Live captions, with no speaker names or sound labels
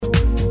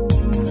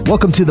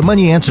Welcome to the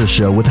Money Answer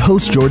Show with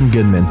host Jordan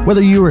Goodman.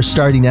 Whether you are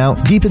starting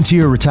out, deep into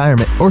your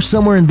retirement, or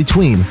somewhere in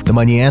between, the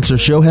Money Answer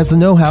Show has the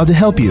know-how to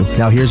help you.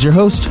 Now here's your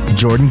host,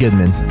 Jordan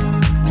Goodman.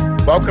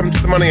 Welcome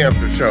to the Money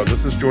Answer Show.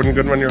 This is Jordan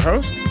Goodman, your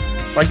host.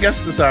 My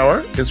guest this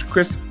hour is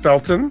Chris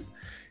Felton.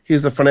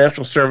 He's a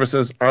financial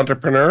services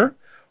entrepreneur,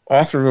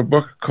 author of a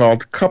book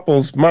called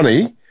Couples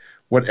Money,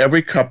 What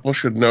Every Couple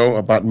Should Know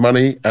About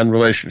Money and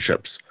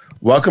Relationships.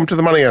 Welcome to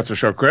the Money Answer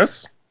Show,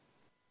 Chris.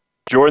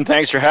 Jordan,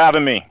 thanks for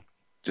having me.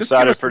 Just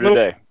excited for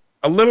today.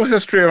 A little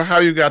history of how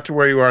you got to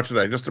where you are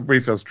today, just a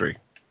brief history.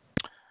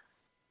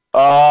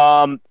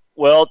 Well,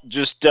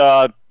 just,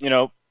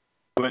 went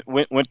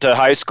to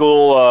high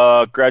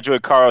school,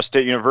 graduated Colorado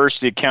State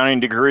University, accounting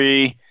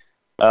degree,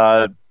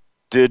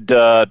 did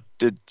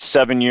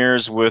 7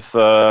 years with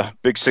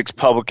Big Six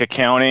Public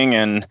Accounting,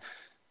 and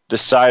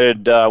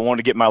decided I wanted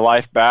to get my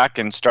life back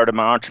and started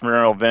my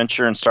entrepreneurial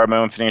venture and started my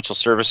own financial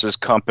services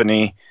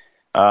company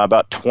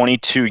about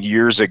 22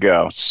 years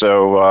ago.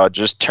 So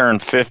just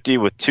turned 50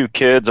 with 2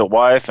 kids, a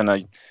wife, and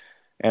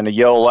a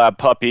yellow lab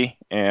puppy,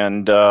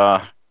 and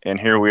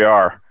here we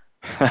are,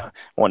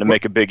 wanting to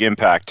make a big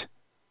impact.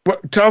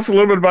 Tell us a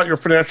little bit about your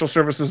financial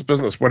services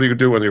business. What do you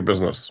do with your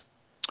business?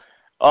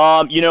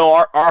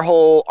 Our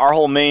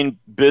whole main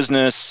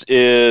business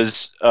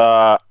is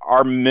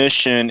our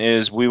mission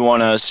is we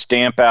want to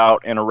stamp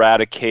out and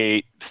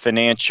eradicate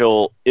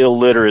financial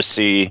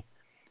illiteracy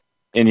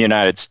in the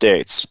United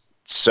States.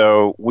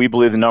 So we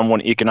believe the number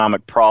one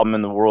economic problem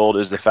in the world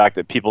is the fact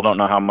that people don't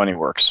know how money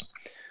works.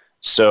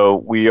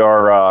 So we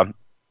are,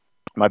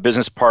 my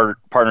business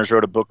partners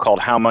wrote a book called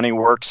How Money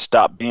Works,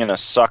 Stop Being a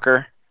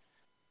Sucker.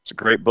 It's a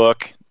great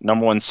book,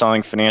 number one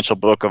selling financial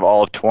book of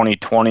all of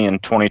 2020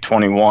 and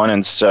 2021.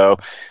 And so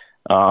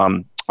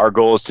our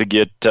goal is to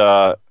get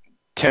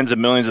tens of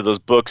millions of those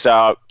books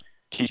out,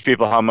 teach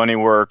people how money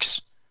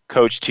works,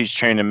 coach, teach,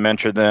 train, and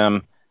mentor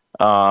them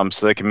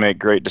so they can make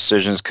great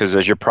decisions. Because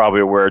as you're probably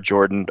aware,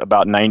 Jordan,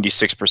 about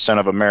 96%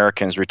 of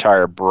Americans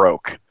retire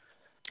broke.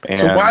 And,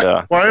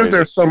 so why is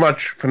there so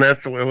much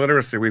financial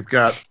illiteracy? We've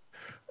got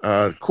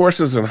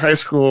courses in high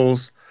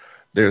schools.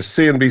 There's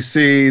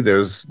CNBC,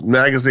 there's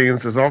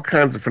magazines, there's all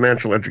kinds of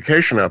financial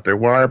education out there.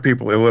 Why are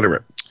people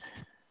illiterate?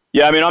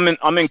 Yeah, I mean,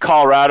 I'm in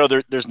Colorado.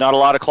 There's not a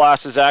lot of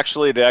classes,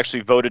 actually. They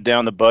actually voted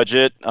down the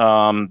budget.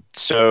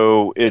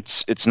 So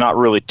it's not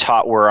really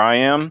taught where I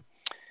am.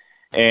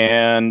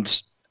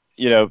 And,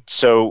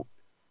 so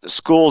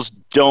schools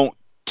don't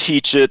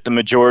teach it the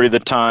majority of the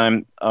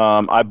time.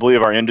 I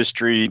believe our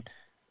industry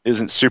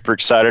isn't super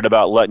excited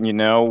about letting you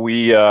know.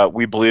 We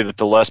believe that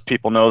the less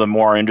people know, the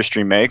more our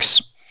industry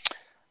makes.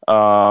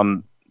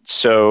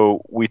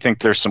 So we think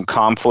there's some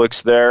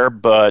conflicts there,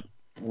 but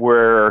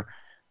where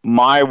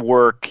I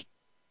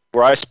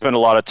spend a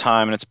lot of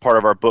time, and it's part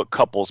of our book,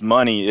 Couples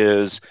Money,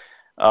 is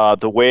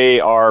the way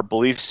our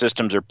belief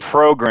systems are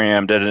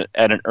programmed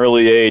at an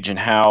early age, and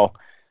how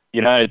the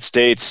United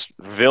States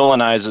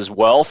villainizes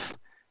wealth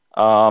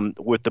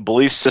with the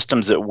belief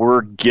systems that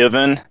we're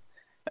given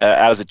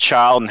as a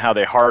child and how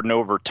they harden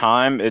over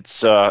time.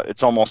 It's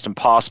almost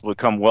impossible to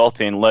become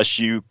wealthy unless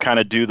you kind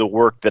of do the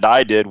work that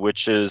I did,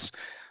 which is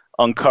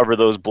uncover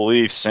those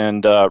beliefs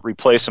and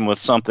replace them with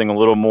something a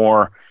little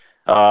more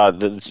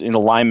that's in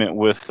alignment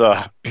with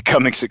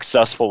becoming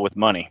successful with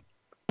money.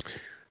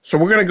 So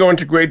we're going to go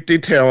into great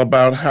detail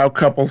about how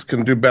couples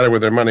can do better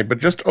with their money, but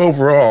just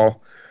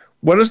overall,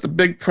 what is the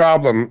big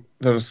problem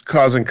that is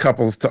causing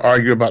couples to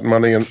argue about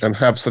money and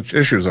have such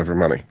issues over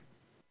money?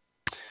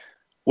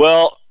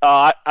 Well,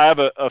 I have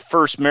a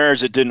first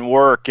marriage that didn't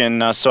work,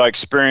 and so I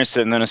experienced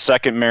it, and then a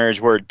second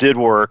marriage where it did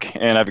work,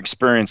 and I've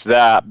experienced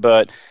that.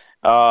 But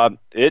I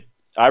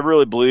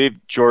really believe,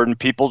 Jordan,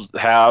 people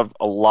have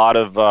a lot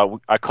of,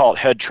 I call it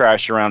head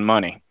trash around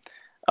money.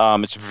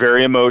 It's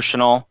very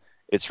emotional.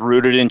 It's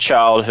rooted in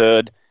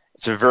childhood.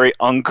 It's a very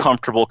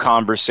uncomfortable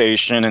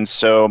conversation, and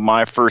so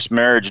my first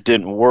marriage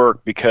didn't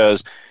work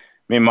because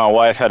me and my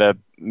wife had a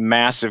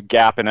massive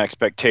gap in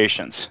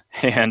expectations,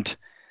 and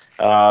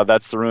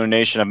that's the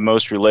ruination of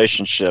most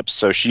relationships.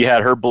 So she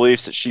had her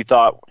beliefs that she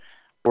thought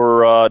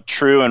were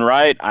true and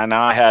right, and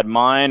I had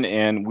mine,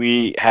 and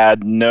we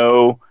had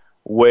no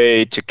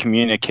way to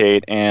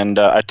communicate. And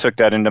I took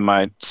that into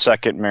my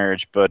second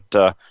marriage, but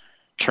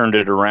turned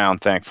it around,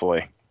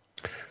 thankfully.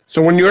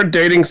 So when you're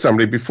dating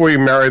somebody, before you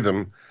marry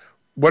them,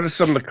 what are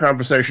some of the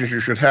conversations you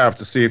should have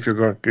to see if you're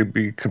going to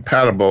be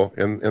compatible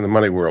in the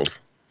money world?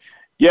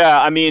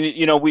 Yeah, I mean,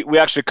 we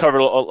actually covered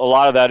a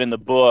lot of that in the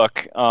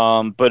book,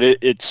 but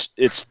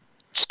it's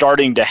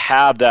starting to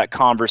have that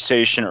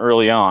conversation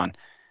early on.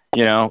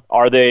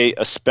 Are they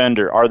a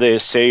spender? Are they a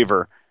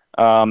saver?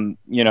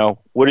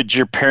 What did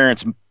your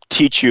parents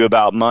teach you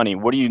about money?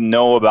 What do you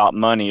know about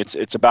money?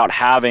 It's about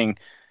having,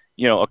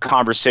 a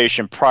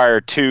conversation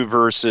prior to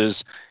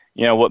versus,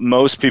 what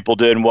most people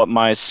did and what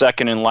my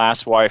second and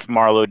last wife,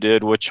 Marlo,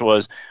 did, which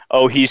was,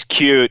 oh, he's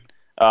cute.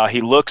 He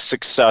looks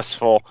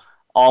successful.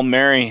 I'll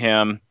marry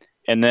him,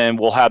 and then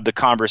we'll have the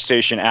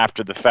conversation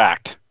after the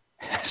fact.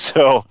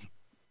 So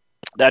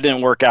that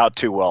didn't work out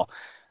too well.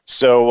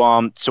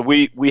 So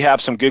we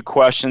have some good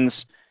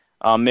questions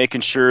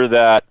making sure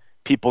that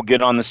people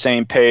get on the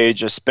same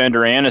page. A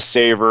spender and a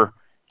saver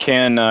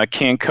can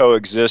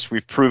coexist.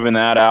 We've proven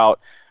that out.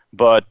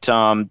 But,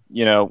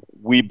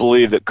 we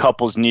believe that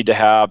couples need to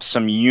have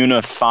some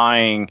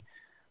unifying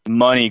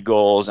money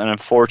goals. And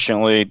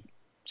unfortunately,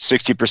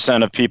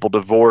 60% of people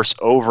divorce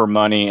over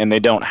money, and they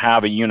don't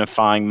have a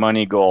unifying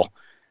money goal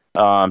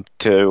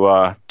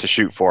to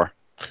shoot for.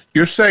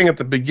 You're saying at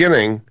the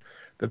beginning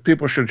that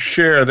people should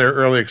share their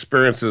early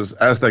experiences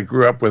as they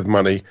grew up with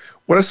money.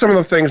 What are some of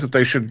the things that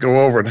they should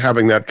go over in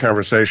having that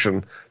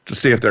conversation to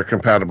see if they're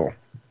compatible?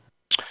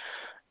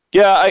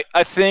 Yeah,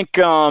 I think,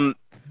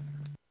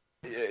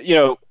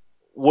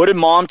 what did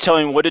mom tell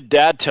you? What did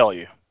dad tell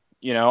you?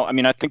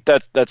 I think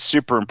that's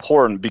super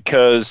important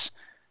because,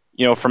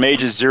 from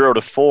ages 0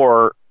 to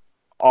 4,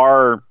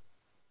 our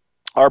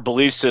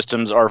belief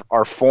systems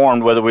are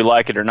formed whether we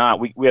like it or not.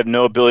 We have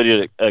no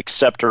ability to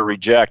accept or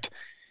reject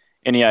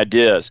any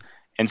ideas.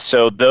 And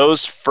so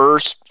those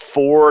first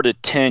 4 to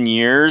 10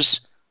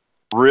 years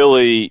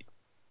really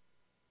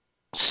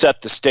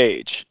set the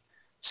stage.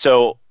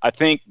 So I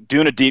think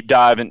doing a deep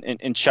dive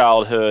in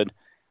childhood,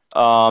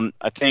 I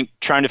think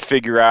trying to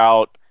figure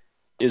out,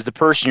 is the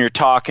person you're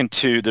talking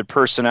to the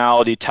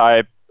personality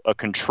type, a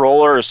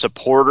controller, a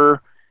supporter,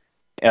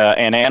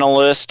 an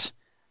analyst?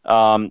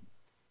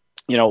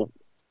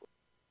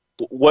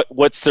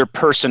 What's their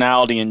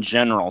personality in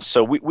general?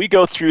 So we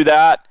go through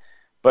that,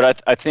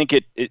 but I think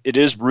it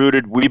is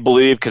rooted, we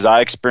believe, because I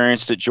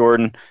experienced it,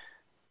 Jordan,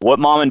 what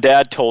mom and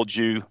dad told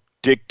you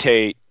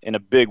dictate in a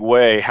big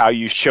way how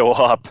you show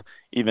up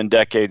even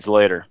decades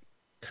later.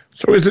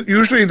 So is it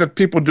usually that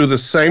people do the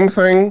same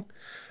thing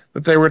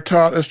that they were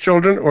taught as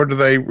children, or do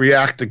they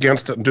react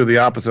against it and do the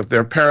opposite? If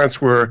their parents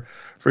were,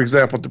 for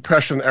example,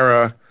 Depression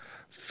era,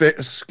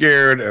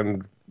 scared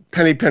and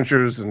penny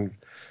pinchers, and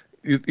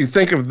you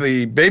think of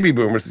the baby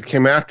boomers that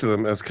came after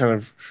them as kind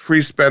of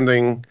free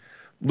spending,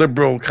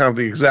 liberal, kind of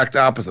the exact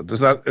opposite.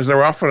 Is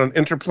there often an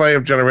interplay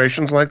of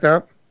generations like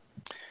that?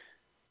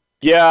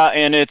 Yeah,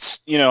 and it's,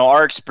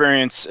 our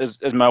experience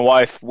as my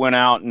wife went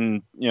out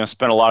and,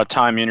 spent a lot of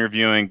time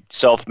interviewing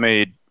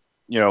self-made,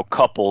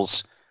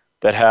 couples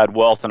that had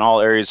wealth in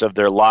all areas of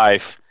their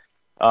life.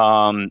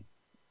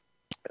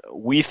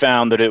 We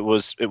found that it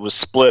was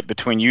split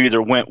between you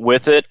either went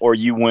with it or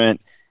you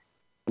went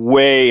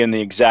way in the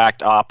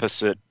exact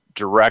opposite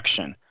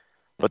direction,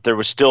 but there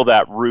was still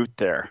that root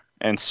there.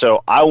 And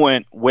so I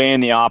went way in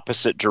the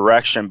opposite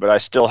direction, but I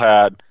still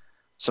had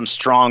some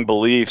strong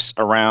beliefs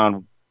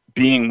around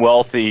being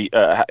wealthy,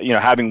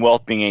 having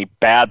wealth being a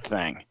bad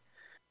thing.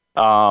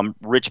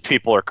 Rich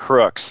people are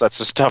crooks. That's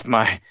the stuff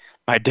my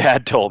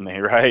dad told me,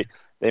 right?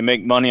 They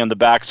make money on the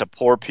backs of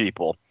poor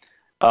people.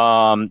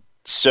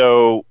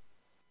 So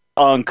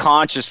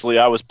unconsciously,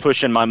 I was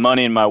pushing my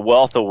money and my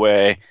wealth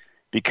away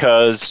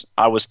because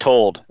I was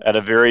told at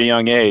a very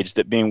young age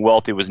that being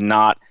wealthy was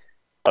not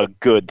a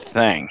good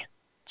thing.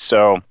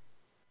 So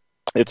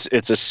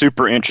it's a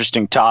super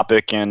interesting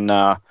topic, and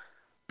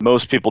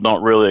most people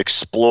don't really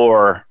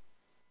explore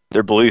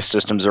their belief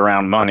systems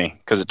around money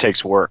because it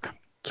takes work.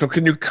 So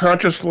can you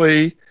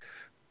consciously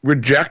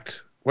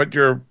reject what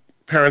your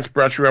parents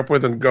brought you up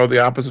with and go the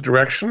opposite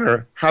direction,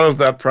 or how does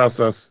that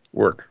process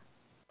work?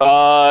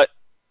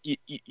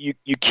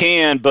 You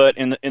can, but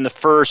in the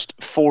first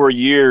 4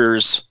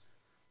 years,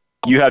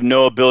 you have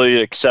no ability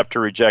to accept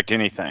or reject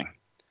anything.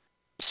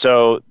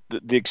 So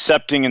the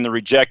accepting and the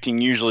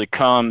rejecting usually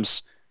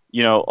comes,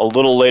 a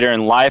little later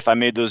in life. I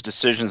made those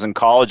decisions in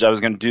college. I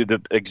was going to do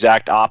the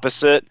exact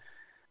opposite,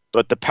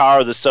 but the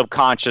power of the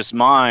subconscious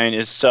mind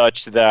is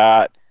such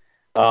that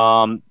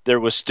there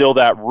was still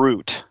that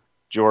root,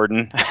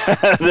 Jordan,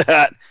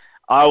 that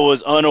I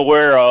was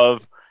unaware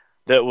of,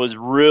 that was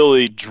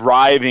really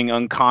driving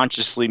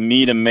unconsciously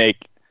me to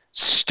make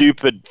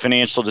stupid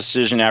financial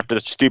decision after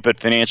stupid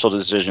financial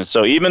decision.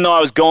 So even though I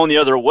was going the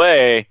other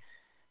way,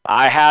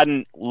 I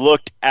hadn't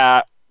looked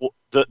at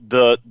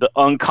the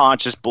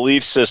unconscious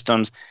belief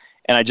systems,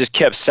 and I just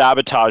kept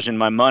sabotaging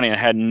my money. I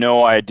had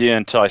no idea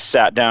until I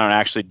sat down and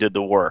actually did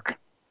the work.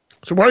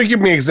 So why don't you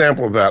give me an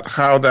example of that,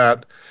 how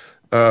that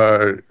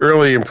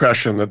early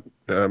impression that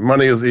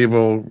money is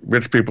evil,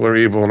 rich people are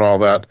evil and all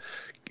that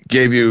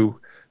gave you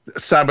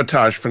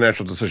sabotage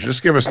financial decisions?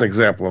 Just give us an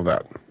example of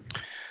that.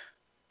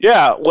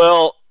 Yeah,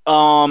 well,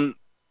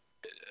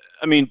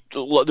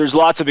 there's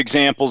lots of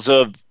examples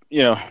of,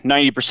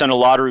 90% of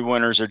lottery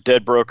winners are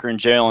dead broke or in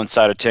jail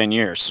inside of 10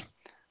 years.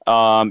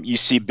 You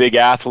see big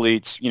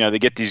athletes, they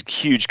get these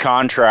huge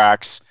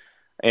contracts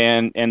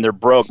and they're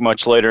broke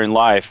much later in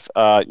life.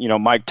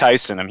 Mike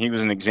Tyson, he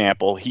was an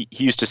example. He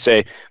used to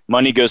say,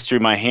 money goes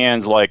through my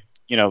hands like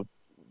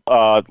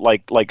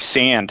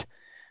sand.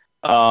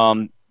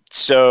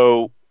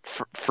 So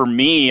for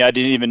me, I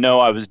didn't even know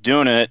I was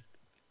doing it.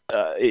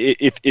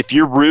 If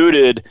you're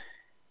rooted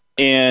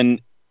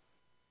in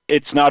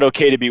it's not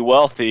okay to be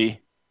wealthy,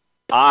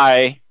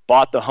 I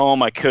bought the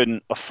home I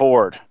couldn't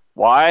afford.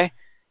 Why?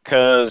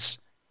 Because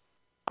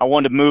I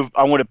wanted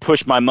to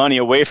push my money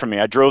away from me.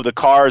 I drove the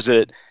cars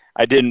that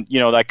I didn't,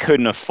 that I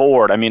couldn't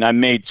afford. I mean, I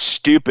made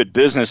stupid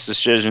business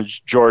decisions,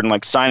 Jordan,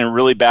 like signing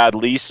really bad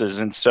leases.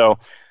 And so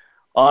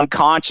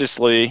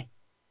unconsciously,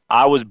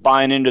 I was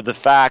buying into the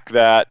fact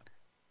that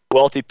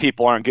wealthy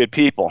people aren't good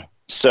people.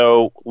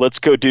 So let's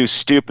go do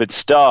stupid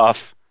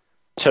stuff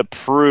to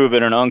prove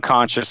at an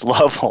unconscious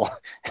level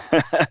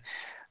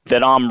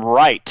that I'm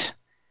right.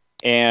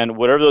 And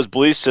whatever those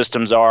belief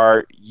systems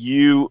are,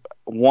 you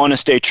want to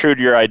stay true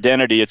to your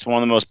identity. It's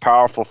one of the most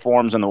powerful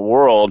forms in the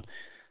world.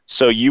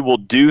 So you will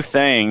do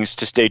things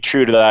to stay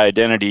true to that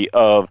identity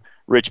of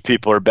rich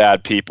people are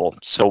bad people.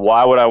 So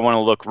why would I want to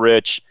look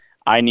rich?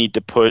 I need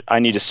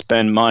to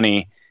spend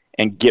money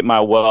and get my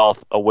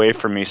wealth away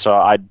from me so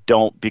I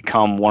don't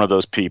become one of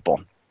those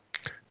people.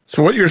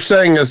 So what you're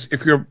saying is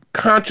if you're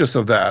conscious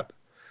of that,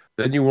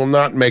 then you will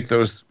not make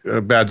those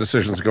bad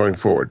decisions going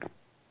forward.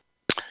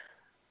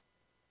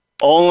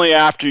 Only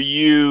after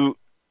you,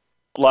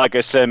 like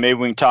I said, maybe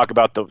we can talk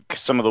about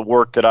some of the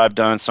work that I've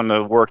done, some of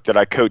the work that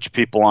I coach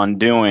people on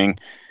doing,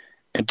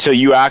 until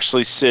you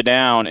actually sit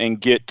down and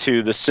get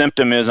to the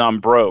symptom is I'm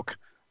broke.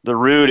 The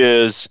root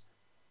is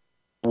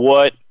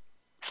what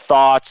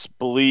thoughts,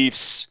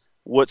 beliefs,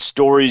 what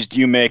stories do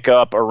you make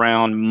up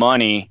around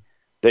money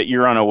that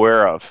you're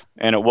unaware of?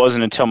 And it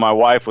wasn't until my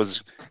wife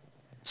was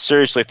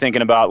seriously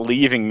thinking about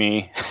leaving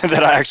me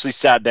that I actually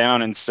sat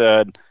down and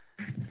said,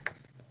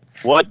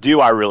 what do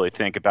I really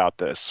think about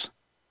this?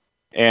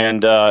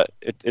 And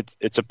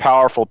it's a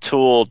powerful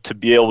tool to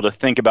be able to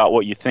think about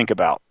what you think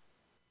about.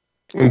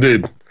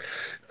 Indeed.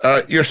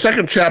 Your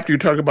second chapter, you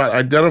talk about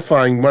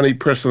identifying money,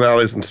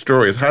 personalities, and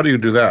stories. How do you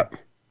do that?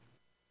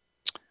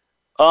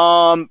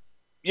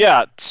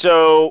 Yeah.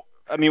 So,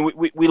 I mean,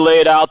 we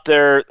lay it out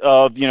there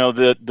of,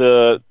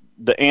 the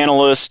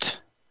analyst,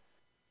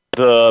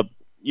 the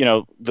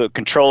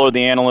controller,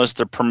 the analyst,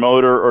 the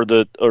promoter, or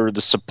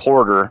the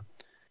supporter.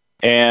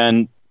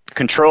 And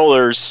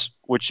controllers,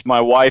 which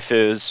my wife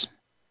is,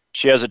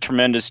 she has a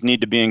tremendous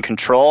need to be in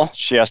control.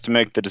 She has to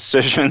make the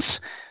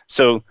decisions.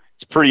 So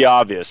it's pretty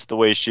obvious the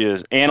way she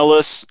is.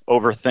 Analysts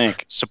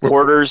overthink.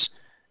 Supporters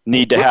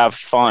need to have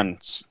fun,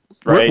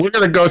 right? We're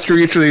going to go through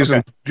each of these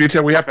in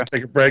detail. We have to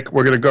take a break.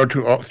 We're going to go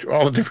through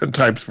all the different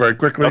types very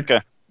quickly. Okay.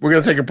 We're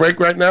going to take a break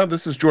right now.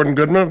 This is Jordan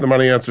Goodman of the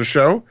Money Answer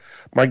Show.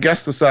 My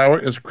guest this hour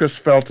is Chris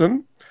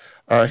Felton.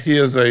 He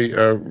is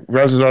a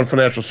resident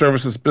financial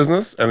services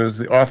business and is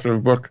the author of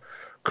a book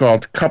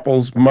called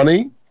Couples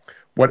Money,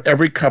 What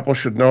Every Couple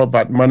Should Know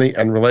About Money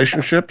and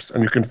Relationships.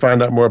 And you can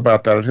find out more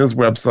about that at his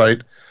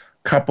website,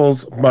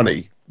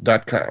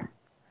 couplesmoney.com.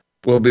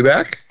 We'll be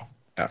back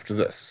after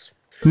this.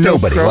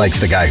 Nobody likes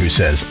the guy who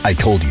says, I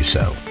told you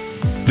so.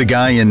 The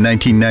guy in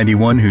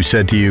 1991 who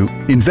said to you,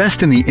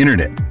 invest in the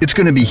internet, it's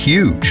going to be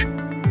huge.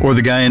 Or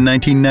the guy in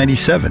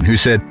 1997 who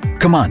said,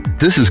 come on,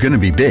 this is going to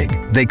be big.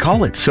 They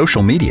call it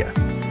social media.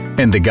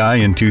 And the guy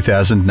in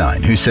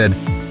 2009 who said,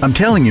 I'm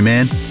telling you,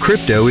 man,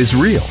 crypto is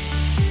real.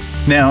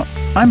 Now,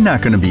 I'm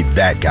not going to be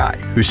that guy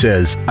who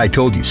says, I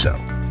told you so.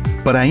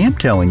 But I am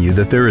telling you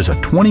that there is a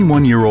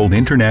 21-year-old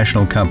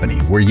international company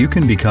where you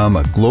can become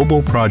a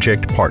global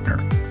project partner,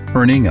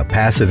 earning a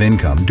passive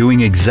income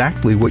doing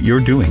exactly what you're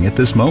doing at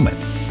this moment.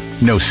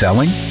 No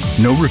selling,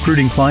 no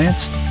recruiting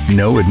clients,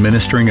 no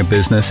administering a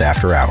business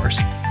after hours.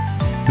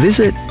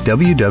 Visit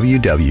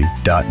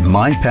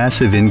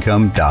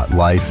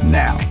www.mypassiveincome.life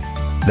now.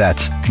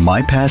 That's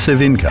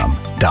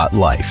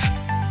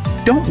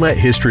mypassiveincome.life. Don't let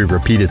history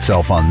repeat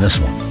itself on this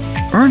one.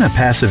 Earn a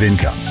passive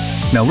income.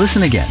 Now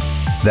listen again.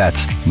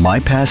 That's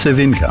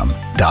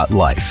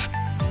mypassiveincome.life.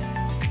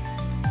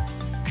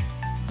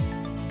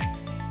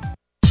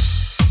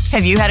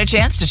 Have you had a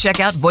chance to check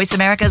out Voice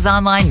America's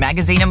online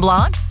magazine and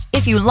blog?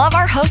 If you love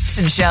our hosts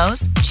and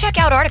shows, check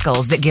out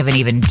articles that give an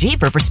even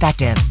deeper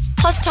perspective,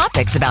 plus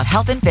topics about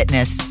health and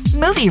fitness,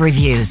 movie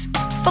reviews,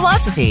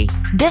 philosophy,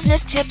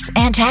 business tips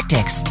and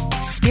tactics,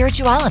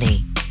 spirituality,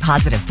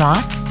 positive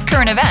thought,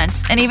 current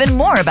events, and even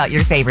more about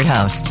your favorite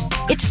host.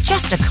 It's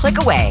just a click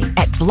away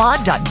at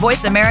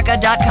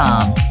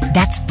blog.voiceamerica.com.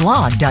 That's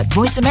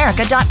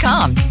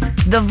blog.voiceamerica.com.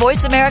 The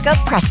Voice America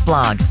Press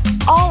Blog.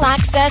 All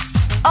access,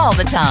 all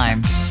the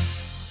time.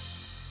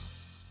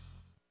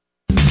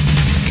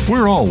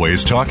 We're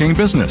always talking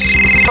business.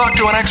 Talk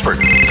to an expert.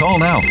 Call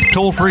now,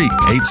 toll free,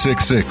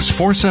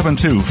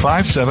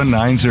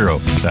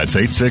 866-472-5790. That's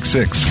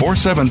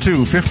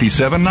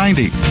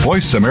 866-472-5790.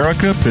 Voice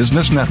America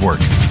Business Network.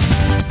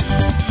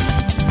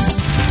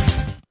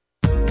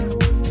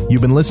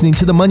 You've been listening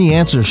to the Money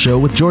Answer Show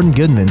with Jordan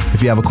Goodman.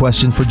 If you have a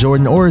question for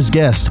Jordan or his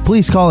guest,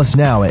 please call us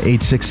now at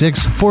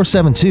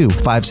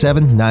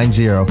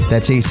 866-472-5790.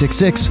 That's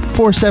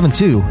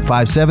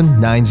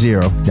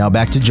 866-472-5790. Now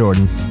back to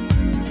Jordan.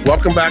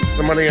 Welcome back to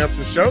the Money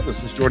Answer Show.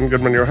 This is Jordan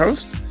Goodman, your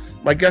host.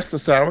 My guest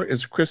this hour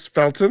is Chris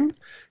Felton.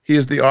 He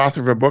is the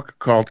author of a book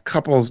called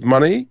Couples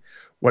Money,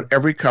 What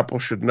Every Couple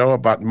Should Know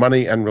About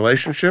Money and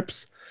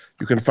Relationships.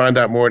 You can find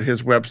out more at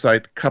his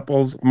website,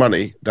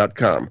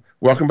 couplesmoney.com.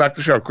 Welcome back to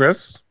the show,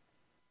 Chris.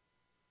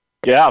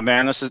 Yeah,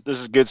 man, this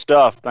is good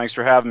stuff. Thanks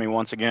for having me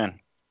once again.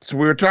 So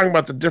we were talking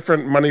about the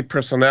different money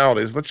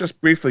personalities. Let's just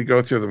briefly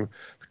go through them.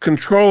 The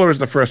controller is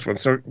the first one.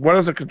 So what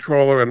is a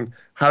controller, and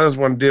how does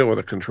one deal with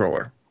a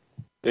controller?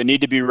 They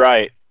need to be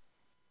right.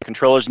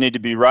 Controllers need to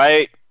be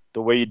right.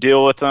 The way you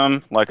deal with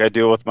them, like I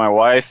deal with my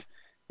wife,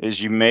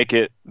 is you make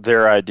it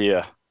their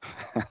idea.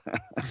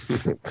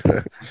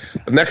 The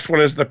next one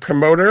is the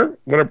promoter.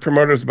 What are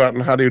promoters about,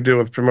 and how do you deal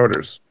with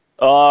promoters?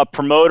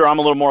 Promoter, I'm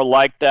a little more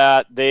like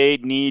that. They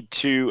need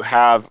to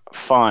have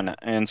fun.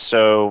 And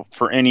so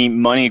for any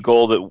money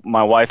goal that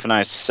my wife and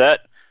I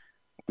set,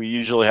 we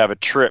usually have a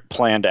trip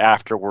planned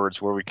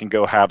afterwards where we can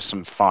go have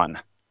some fun.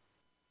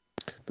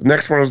 The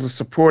next one is the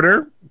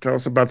supporter. Tell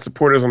us about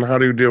supporters and how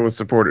do you deal with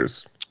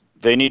supporters?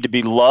 They need to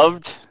be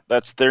loved.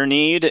 That's their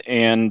need.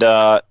 And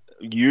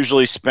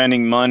usually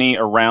spending money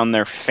around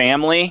their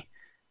family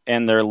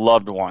and their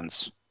loved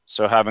ones.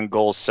 So having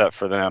goals set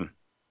for them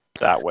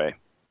that way.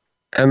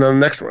 And then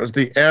the next one is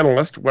the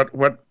analyst.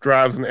 What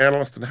drives an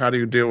analyst, and how do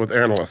you deal with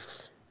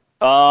analysts?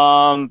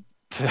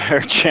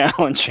 They're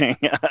challenging.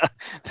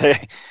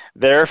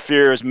 Their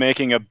fear is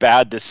making a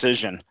bad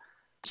decision.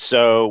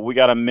 So we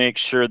got to make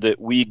sure that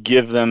we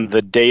give them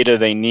the data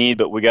they need,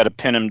 but we got to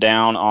pin them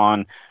down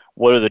on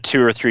what are the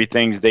 2 or 3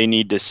 things they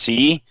need to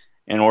see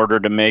in order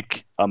to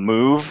make a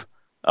move.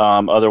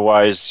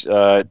 Otherwise,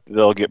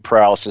 they'll get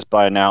paralysis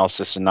by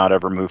analysis and not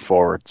ever move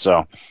forward.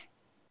 So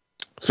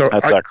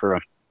that's that crew.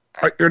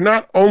 You're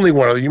not only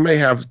one of them. You may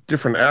have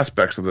different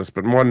aspects of this,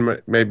 but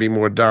one may be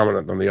more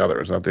dominant than the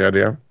other. Is that the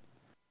idea?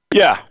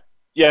 Yeah.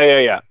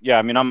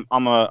 I mean,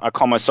 I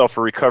call myself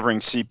a recovering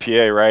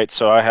CPA, right?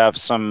 So I have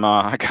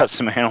I got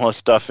some analyst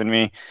stuff in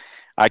me.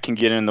 I can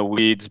get in the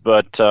weeds,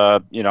 but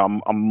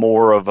I'm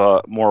more of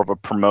a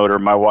promoter.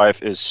 My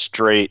wife is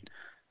straight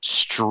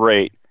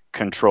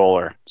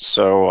controller.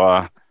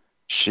 So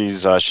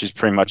she's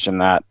pretty much in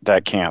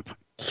that camp.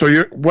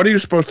 So what are you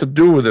supposed to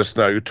do with this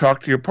now? You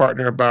talk to your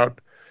partner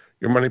about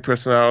your money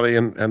personality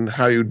and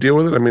how you deal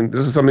with it? I mean,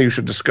 this is something you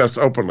should discuss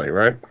openly,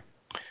 right?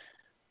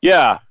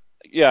 Yeah,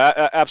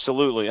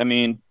 absolutely. I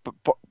mean,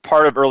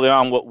 part of early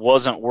on what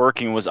wasn't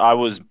working was I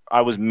was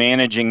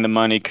managing the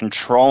money,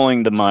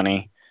 controlling the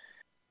money,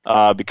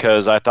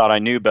 because I thought I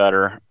knew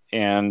better.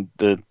 And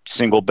the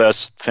single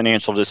best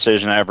financial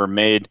decision I ever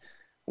made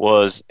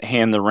was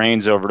hand the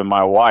reins over to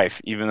my wife,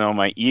 even though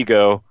my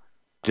ego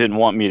didn't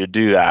want me to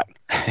do that.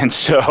 And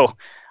so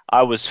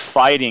I was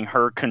fighting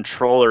her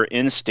controller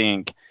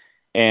instinct.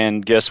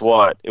 And guess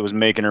what? It was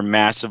making her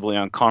massively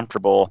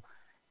uncomfortable.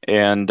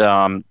 And,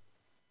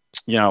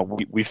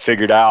 we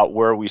figured out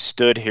where we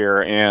stood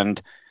here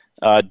and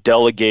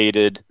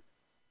delegated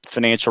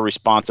financial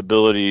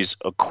responsibilities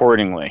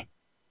accordingly.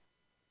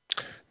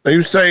 Now,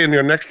 you say in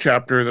your next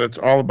chapter that it's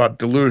all about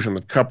delusion,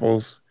 that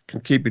couples can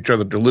keep each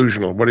other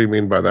delusional. What do you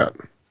mean by that?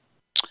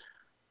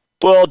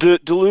 Well,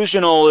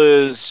 delusional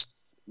is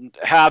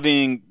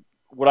having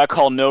what I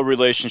call no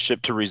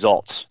relationship to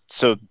results.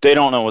 So they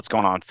don't know what's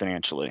going on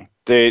financially.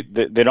 They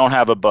don't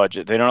have a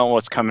budget. They don't know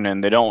what's coming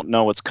in. They don't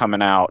know what's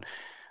coming out.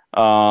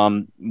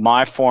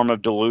 My form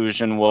of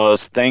delusion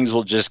was things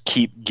will just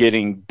keep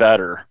getting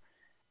better.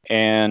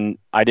 And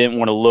I didn't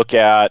want to look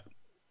at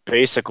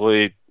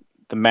basically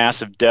the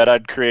massive debt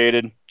I'd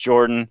created,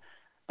 Jordan,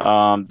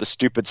 the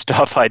stupid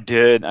stuff I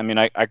did. I mean,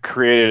 I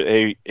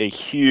created a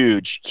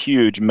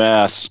huge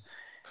mess,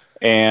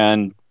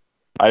 and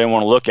I didn't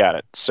want to look at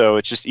it. So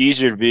it's just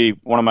easier to be,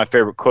 one of my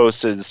favorite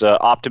quotes is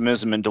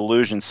optimism and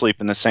delusion sleep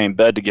in the same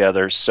bed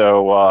together.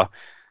 So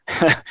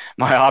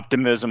my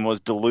optimism was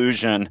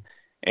delusion,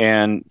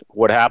 and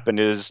what happened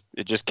is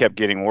it just kept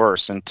getting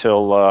worse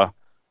until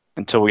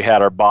we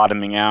had our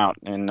bottoming out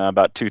in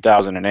about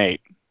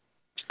 2008.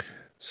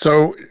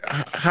 So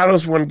how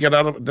does one get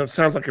out of it? That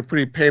sounds like a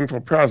pretty painful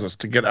process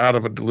to get out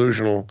of a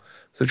delusional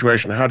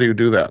situation. How do you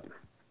do that?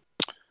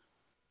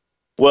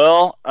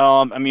 Well,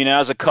 I mean,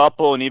 as a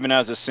couple and even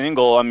as a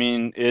single, I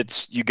mean,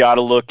 you got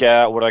to look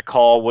at what I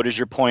call, what is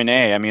your point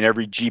A? I mean,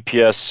 every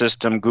GPS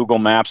system, Google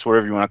Maps,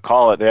 whatever you want to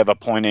call it, they have a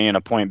point A and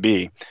a point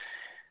B.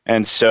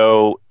 And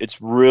so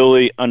it's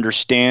really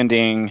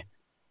understanding,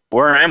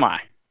 where am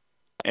I?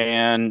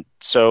 And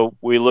so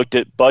we looked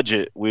at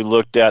budget. We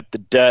looked at the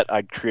debt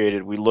I'd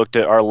created. We looked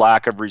at our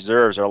lack of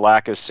reserves, our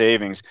lack of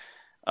savings.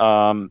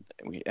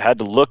 We had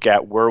to look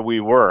at where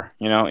we were.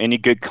 Any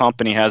good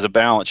company has a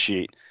balance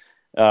sheet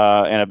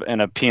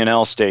and a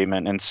P&L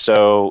statement. And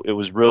so it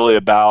was really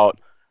about,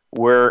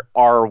 where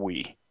are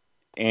we?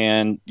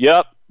 And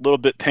a little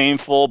bit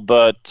painful,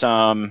 but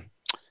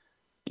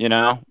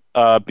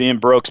being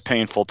broke's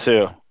painful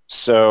too.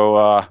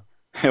 So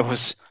it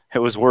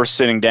was worth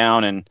sitting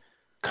down and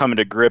coming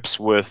to grips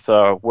with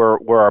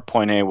where our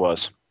point A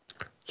was.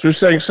 So you're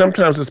saying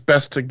sometimes it's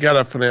best to get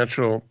a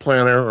financial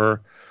planner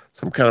or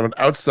some kind of an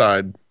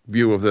outside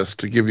view of this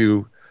to give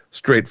you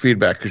straight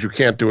feedback, because you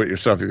can't do it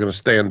yourself. You're going to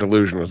stay in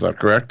delusion. Is that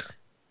correct?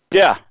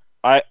 Yeah.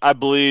 I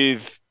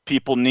believe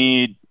people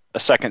need a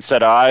second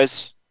set of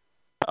eyes.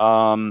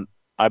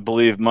 I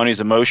believe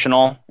money's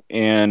emotional,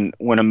 and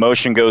when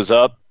emotion goes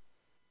up,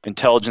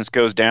 intelligence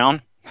goes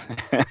down.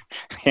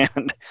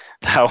 And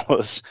that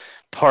was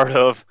part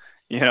of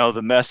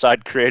the mess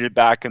I'd created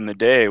back in the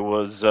day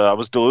was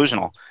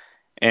delusional.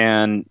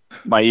 And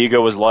my ego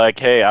was like,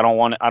 hey, I don't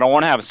want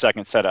to have a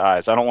second set of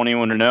eyes. I don't want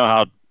anyone to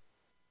know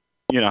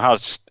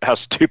how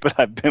stupid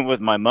I've been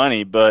with my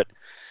money. But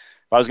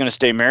if I was going to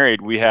stay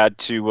married, we had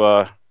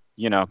to,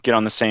 get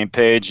on the same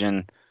page,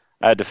 and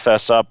I had to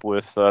fess up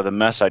with the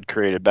mess I'd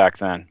created back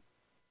then.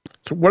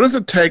 So what does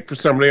it take for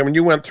somebody, I mean,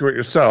 you went through it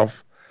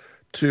yourself,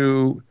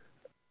 to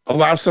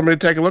allow somebody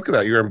to take a look at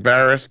that? You're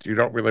embarrassed. You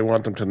don't really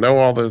want them to know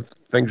all the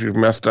things you've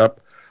messed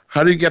up.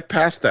 How do you get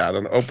past that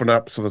and open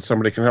up so that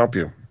somebody can help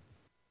you?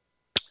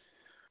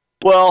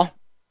 Well,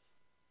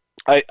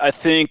 I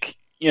think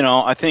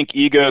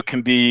ego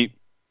can be,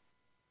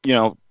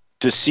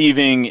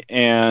 deceiving,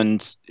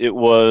 and it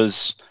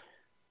was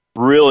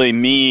really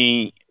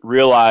me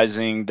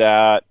realizing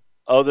that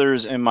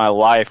others in my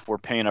life were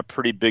paying a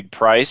pretty big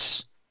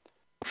price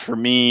for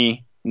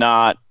me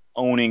not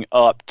owning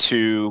up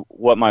to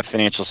what my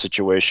financial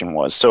situation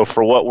was. So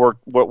for what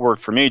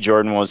worked for me,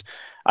 Jordan, was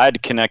I had to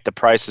connect the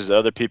prices that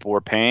other people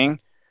were paying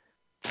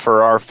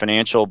for our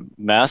financial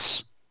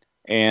mess,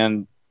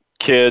 and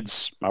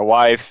kids, my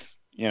wife,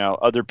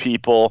 other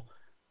people,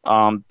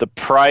 the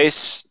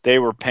price they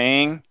were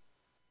paying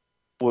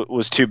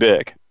was too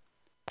big.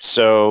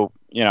 So,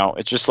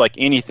 it's just like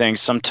anything.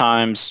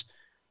 Sometimes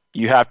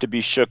you have to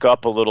be shook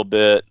up a little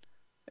bit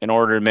in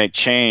order to make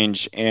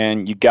change,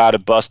 and you got to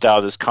bust out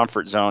of this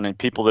comfort zone. And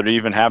people that are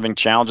even having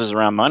challenges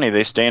around money,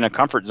 they stay in a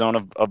comfort zone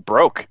of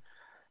broke.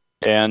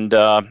 And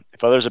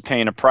if others are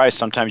paying a price,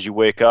 sometimes you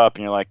wake up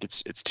and you're like,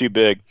 it's too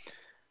big.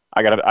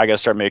 I gotta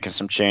start making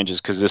some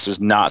changes because this is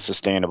not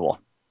sustainable.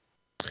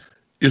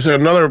 You said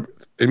another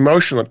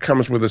emotion that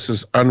comes with this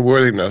is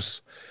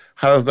unworthiness.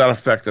 How does that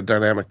affect the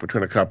dynamic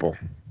between a couple?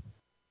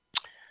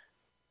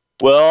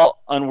 Well,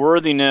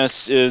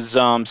 unworthiness is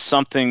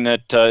something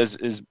that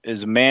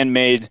is a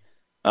man-made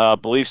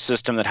belief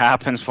system that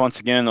happens once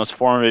again in those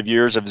formative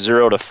years of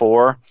 0 to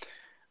 4,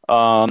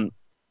 and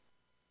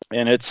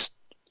it's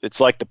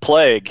like the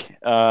plague,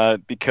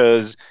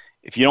 because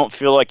if you don't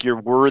feel like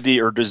you're worthy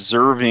or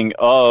deserving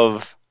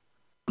of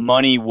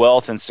money,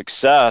 wealth, and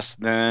success,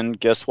 then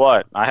guess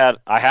what? I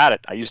had it.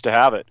 I used to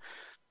have it.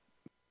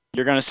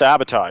 You're going to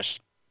sabotage.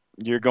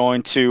 You're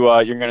going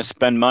to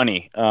spend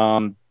money.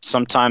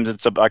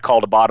 Sometimes I call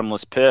it a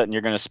bottomless pit, and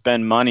you're going to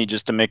spend money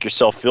just to make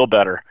yourself feel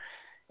better,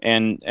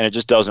 and it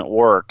just doesn't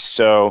work.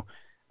 So,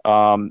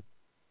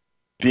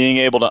 being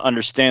able to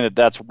understand that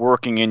that's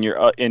working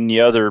in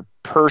the other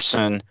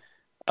person,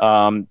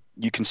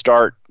 you can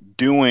start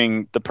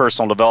doing the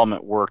personal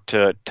development work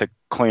to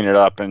clean it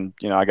up. And,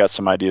 I got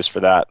some ideas for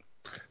that.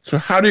 So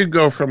how do you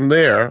go from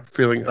there,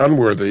 feeling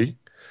unworthy,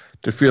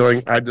 to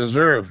feeling I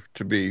deserve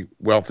to be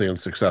wealthy and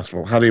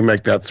successful? How do you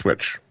make that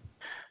switch?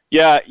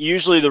 Yeah,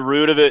 usually the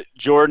root of it,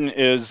 Jordan,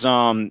 is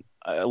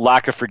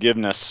lack of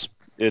forgiveness.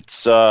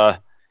 It's and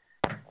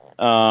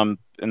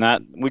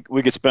that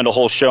we could spend a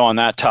whole show on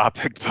that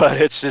topic, but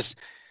it's just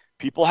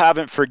people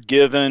haven't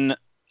forgiven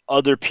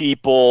other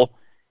people,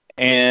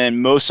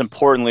 and most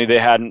importantly, they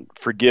hadn't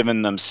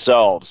forgiven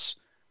themselves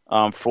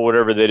for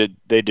whatever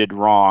they did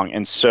wrong.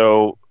 And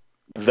so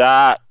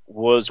that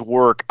was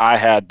work I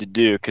had to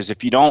do, because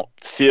if you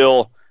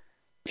feel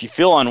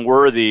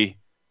unworthy,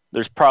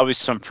 there's probably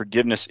some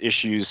forgiveness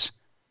issues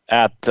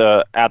at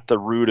the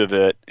root of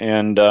it.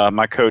 And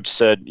my coach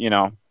said,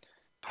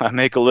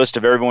 make a list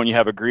of everyone you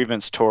have a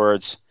grievance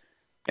towards,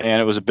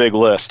 and it was a big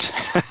list.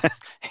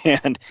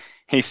 And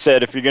he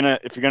said, if you're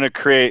gonna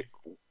create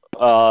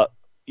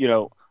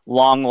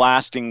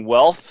long-lasting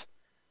wealth,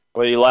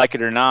 whether you like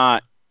it or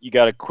not, you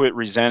got to quit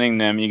resenting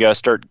them. You got to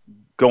start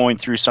going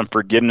through some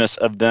forgiveness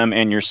of them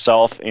and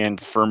yourself.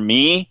 And for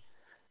me,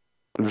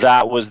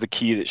 that was the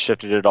key that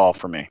shifted it all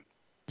for me.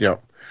 Yeah.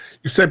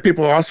 You said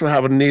people also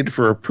have a need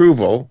for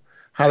approval.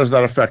 How does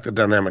that affect the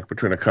dynamic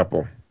between a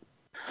couple?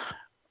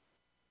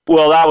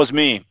 Well, that was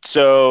me.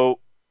 So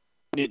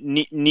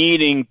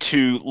needing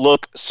to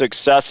look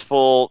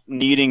successful,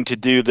 needing to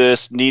do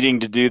this, needing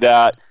to do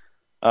that,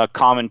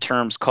 common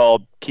terms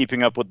called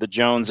keeping up with the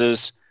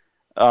Joneses,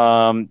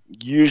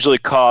 usually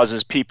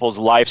causes people's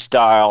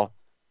lifestyle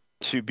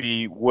to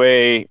be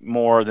way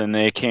more than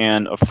they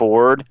can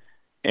afford.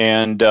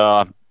 And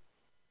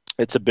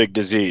it's a big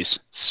disease.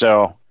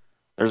 So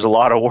there's a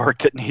lot of work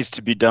that needs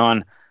to be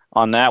done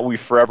on that. We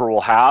forever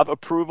will have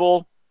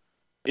approval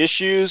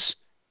issues,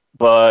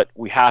 but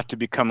we have to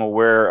become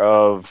aware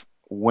of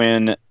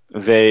when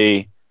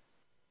they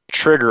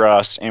trigger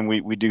us and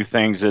we do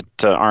things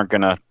that aren't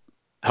going to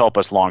help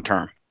us long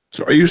term.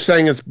 So are you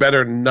saying it's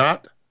better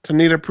not to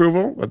need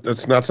approval?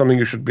 That's not something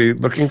you should be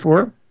looking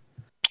for?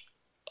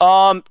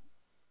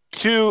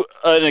 To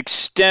an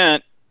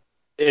extent,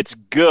 it's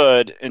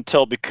good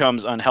until it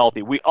becomes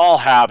unhealthy. We all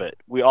have it.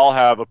 We all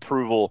have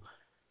approval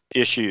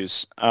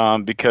issues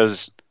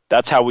because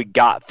that's how we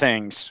got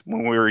things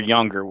when we were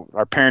younger.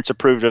 Our parents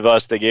approved of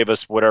us. They gave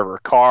us whatever, a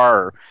car,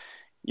 or,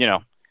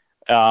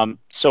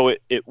 so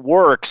it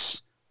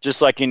works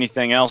just like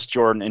anything else,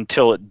 Jordan,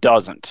 until it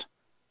doesn't.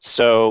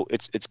 So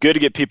it's good to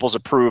get people's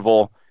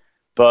approval,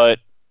 but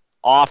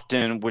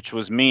often, which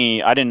was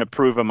me, I didn't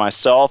approve of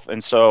myself.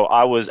 And so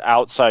I was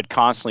outside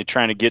constantly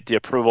trying to get the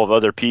approval of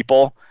other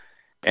people.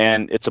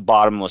 And it's a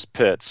bottomless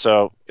pit.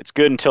 So it's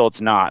good until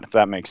it's not, if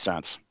that makes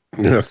sense.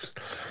 Yes.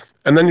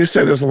 And then you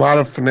say there's a lot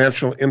of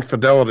financial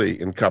infidelity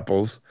in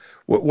couples.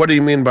 What do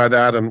you mean by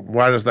that, and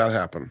why does that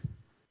happen?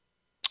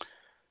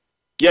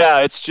 Yeah,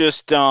 it's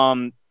just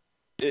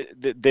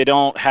they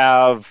don't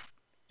have,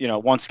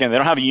 once again, they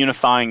don't have a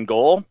unifying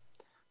goal.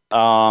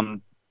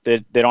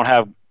 They don't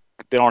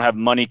have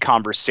money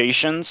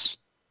conversations,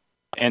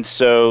 and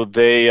so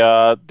they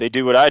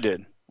do what I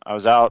did. I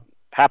was out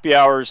happy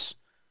hours,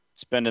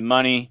 spending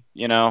money,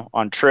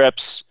 on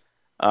trips,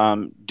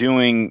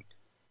 doing,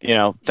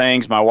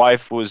 things. My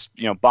wife was,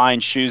 buying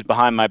shoes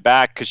behind my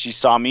back because she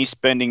saw me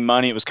spending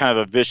money. It was kind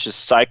of a vicious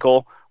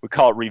cycle. We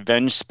call it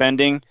revenge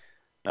spending.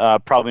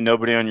 Probably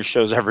nobody on your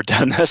show's ever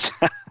done this.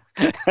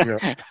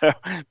 Yeah.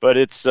 But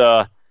it's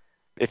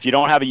if you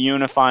don't have a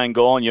unifying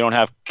goal and you don't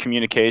have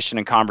communication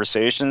and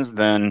conversations,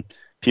 then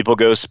people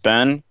go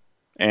spend,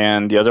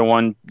 and the other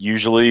one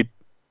usually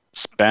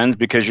spends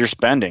because you're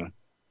spending.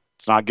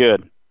 It's not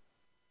good.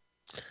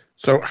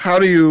 So how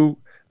do you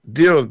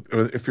deal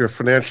with if you're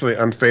financially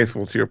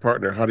unfaithful to your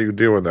partner? How do you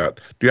deal with that?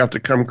 Do you have to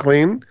come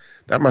clean?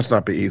 That must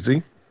not be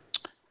easy.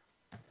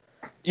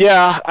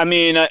 Yeah, I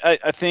mean, I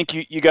think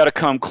you got to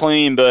come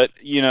clean, but,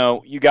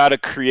 you got to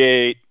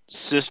create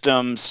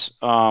systems.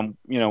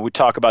 We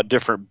talk about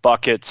different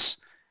buckets,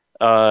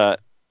 in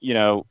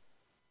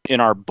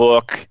our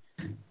book.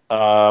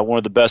 One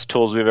of the best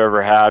tools we've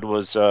ever had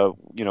was,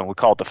 we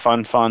call it the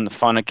fun fund, the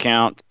fun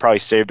account. Probably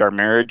saved our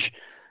marriage.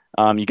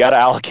 You got to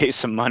allocate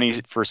some money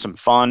for some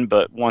fun,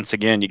 but once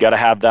again, you got to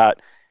have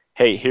that,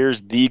 hey,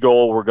 here's the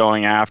goal we're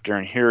going after,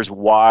 and here's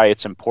why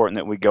it's important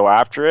that we go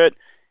after it.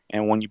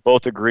 And when you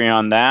both agree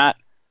on that,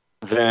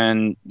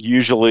 then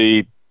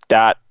usually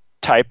that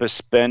type of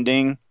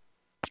spending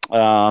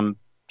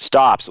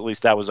stops. At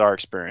least that was our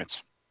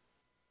experience.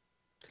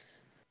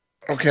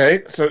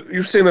 Okay, so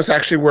you've seen this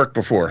actually work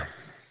before.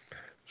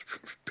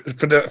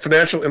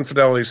 Financial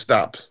infidelity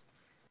stops.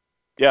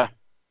 Yeah.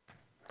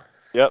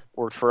 Yep,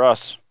 worked for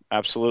us.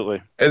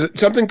 Absolutely. Is it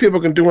something people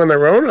can do on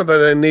their own, or do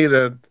they need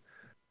a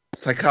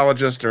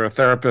psychologist or a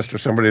therapist or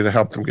somebody to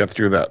help them get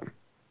through that?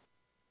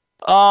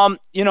 I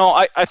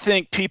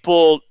think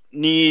people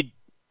need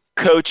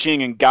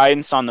coaching and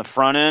guidance on the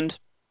front end.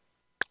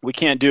 We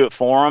can't do it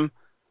for them,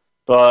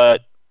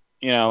 but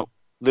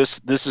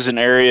this is an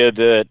area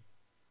that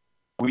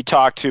we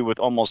talk to with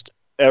almost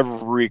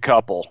every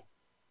couple,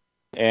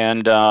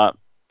 and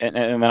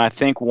then I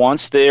think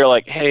once they're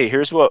like, hey,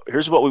 here's what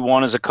we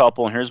want as a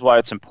couple, and here's why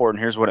it's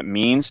important, here's what it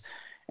means,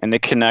 and they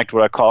connect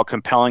what I call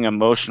compelling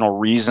emotional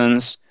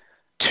reasons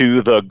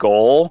to the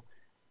goal,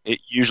 it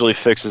usually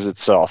fixes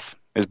itself.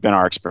 Has been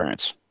our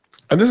experience.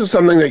 And this is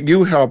something that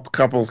you help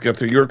couples get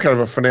through. You're kind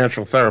of a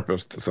financial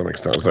therapist to some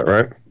extent. Is that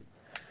right?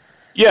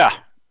 Yeah.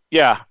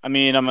 I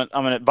mean, I'm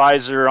an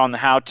advisor on the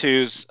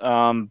how-tos,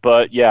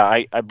 but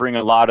yeah, I bring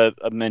a lot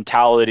of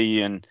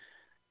mentality and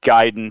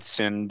guidance,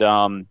 and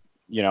and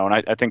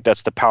I think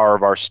that's the power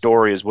of our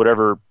story is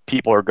whatever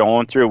people are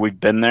going through, we've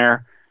been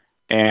there,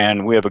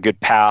 and we have a good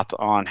path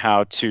on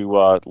how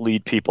to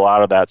lead people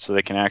out of that so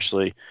they can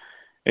actually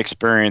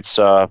experience,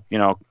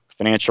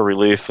 financial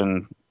relief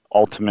and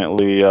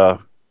ultimately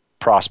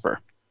prosper.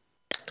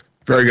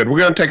 Very good. We're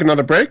going to take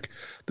another break.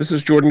 This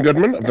is Jordan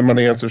Goodman of the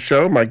Money Answer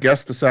Show. My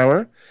guest this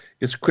hour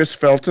is Chris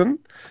Felton.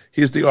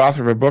 He's the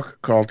author of a book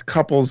called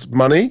Couples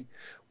Money,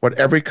 What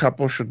Every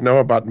Couple Should Know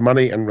About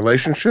Money and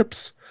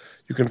Relationships.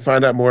 You can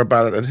find out more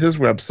about it at his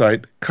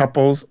website,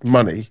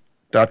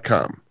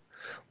 couplesmoney.com.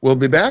 We'll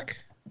be back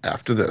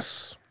after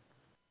this.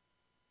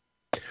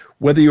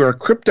 Whether you're a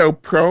crypto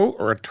pro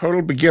or a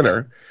total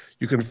beginner,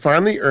 you can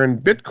finally earn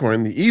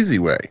Bitcoin the easy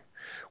way.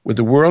 With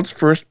the world's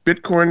first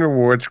Bitcoin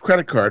rewards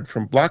credit card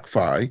from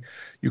BlockFi,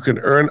 you can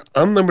earn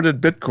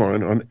unlimited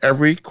Bitcoin on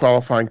every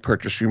qualifying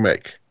purchase you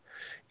make.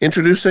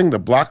 Introducing the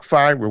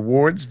BlockFi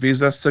Rewards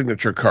Visa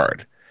Signature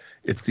Card.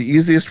 It's the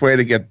easiest way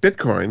to get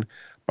Bitcoin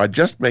by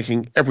just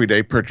making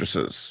everyday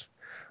purchases.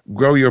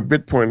 Grow your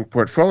Bitcoin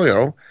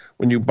portfolio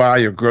when you buy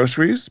your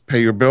groceries,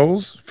 pay your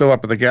bills, fill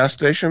up at the gas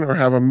station, or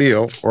have a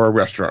meal or a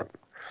restaurant.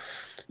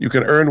 You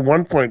can earn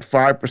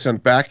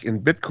 1.5% back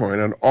in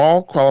Bitcoin on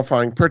all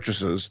qualifying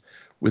purchases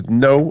with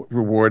no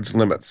rewards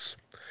limits.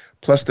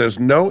 Plus, there's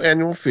no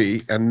annual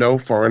fee and no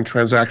foreign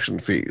transaction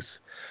fees.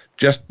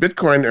 Just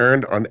Bitcoin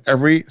earned on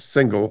every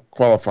single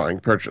qualifying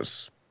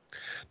purchase.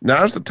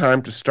 Now's the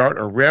time to start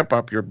or ramp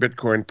up your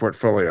Bitcoin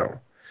portfolio.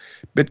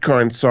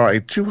 Bitcoin saw a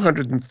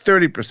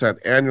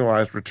 230%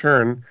 annualized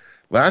return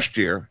last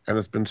year and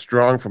has been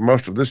strong for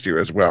most of this year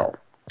as well.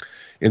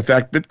 In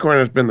fact, Bitcoin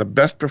has been the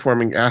best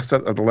performing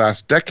asset of the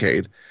last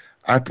decade,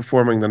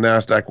 outperforming the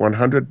NASDAQ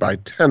 100 by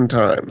 10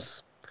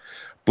 times.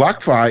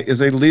 BlockFi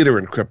is a leader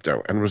in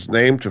crypto and was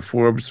named to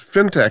Forbes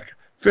FinTech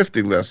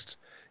 50 list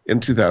in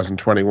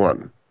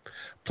 2021.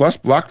 Plus,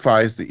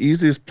 BlockFi is the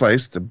easiest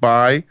place to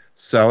buy,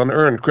 sell, and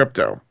earn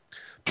crypto.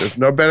 There's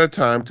no better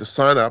time to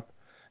sign up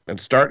and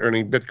start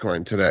earning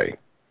Bitcoin today.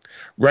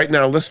 Right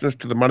now, listeners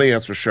to the Money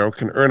Answer Show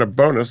can earn a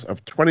bonus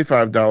of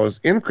 $25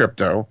 in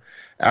crypto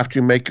after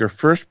you make your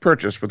first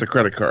purchase with a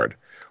credit card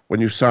when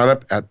you sign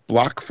up at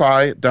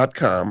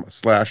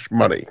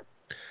BlockFi.com/money.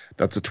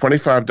 That's a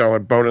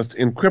 $25 bonus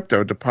in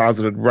crypto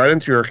deposited right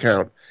into your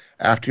account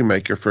after you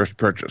make your first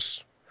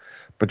purchase.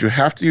 But you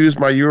have to use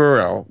my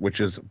URL, which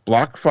is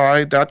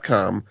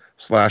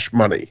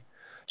BlockFi.com/money.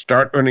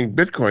 Start earning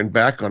Bitcoin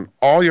back on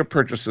all your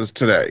purchases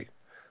today.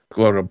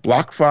 Go to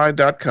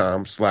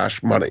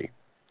BlockFi.com/money.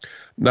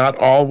 Not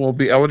all will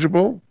be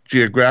eligible.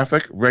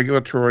 Geographic,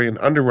 regulatory, and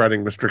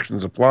underwriting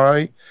restrictions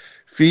apply.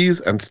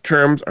 Fees and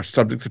terms are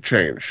subject to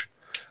change.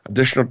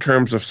 Additional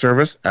terms of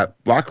service at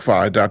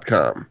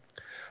BlockFi.com.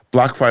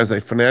 BlockFi is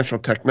a financial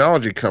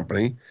technology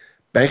company.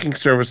 Banking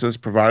services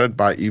provided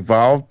by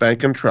Evolve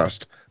Bank and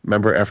Trust,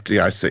 member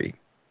FDIC.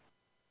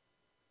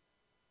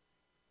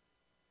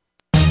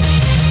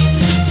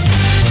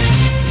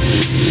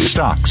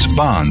 Stocks,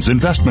 bonds,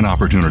 investment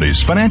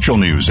opportunities, financial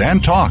news,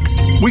 and talk.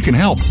 We can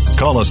help.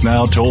 Call us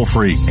now toll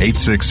free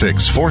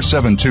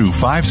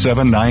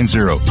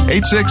 866-472-5790.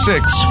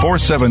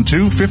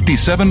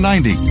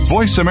 866-472-5790.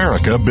 Voice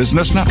America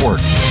Business Network.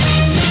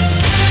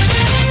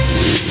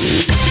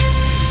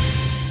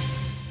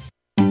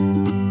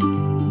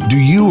 Do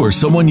you or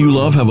someone you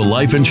love have a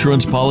life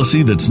insurance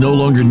policy that's no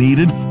longer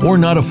needed or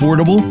not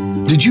affordable?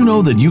 Did you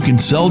know that you can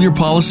sell your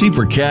policy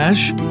for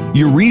cash?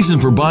 Your reason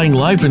for buying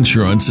life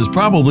insurance has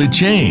probably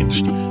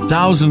changed.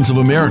 Thousands of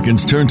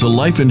Americans turn to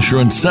life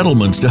insurance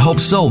settlements to help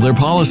sell their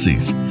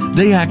policies.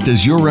 They act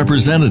as your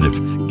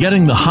representative,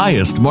 getting the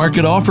highest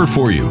market offer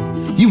for you.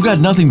 You've got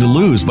nothing to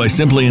lose by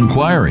simply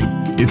inquiring.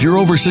 If you're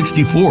over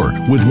 64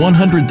 with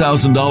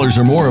 $100,000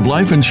 or more of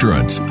life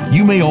insurance,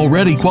 you may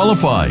already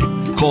qualify.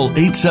 Call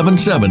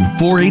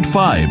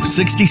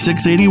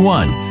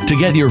 877-485-6681 to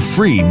get your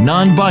free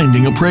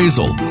non-binding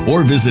appraisal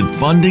or visit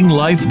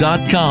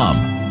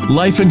fundinglife.com.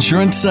 Life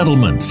Insurance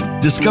Settlements.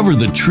 Discover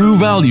the true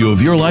value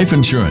of your life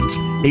insurance.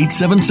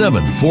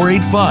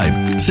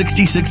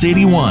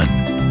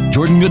 877-485-6681.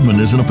 Jordan Goodman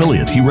is an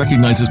affiliate. He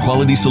recognizes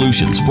quality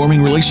solutions,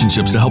 forming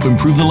relationships to help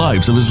improve the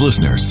lives of his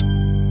listeners.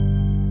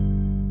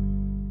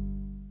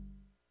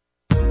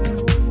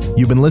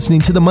 You've been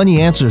listening to the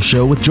Money Answer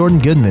Show with Jordan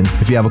Goodman.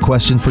 If you have a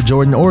question for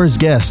Jordan or his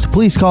guest,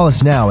 please call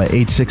us now at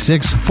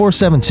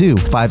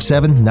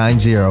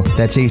 866-472-5790.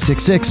 That's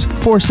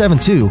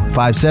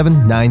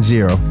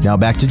 866-472-5790. Now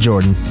back to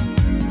Jordan.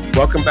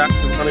 Welcome back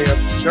to the Money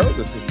Answer Show.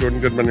 This is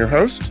Jordan Goodman, your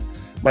host.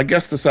 My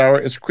guest this hour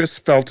is Chris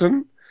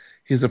Felton.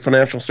 He's a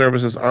financial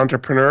services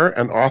entrepreneur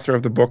and author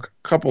of the book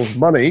Couples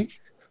Money,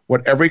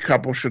 What Every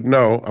Couple Should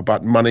Know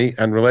About Money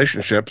and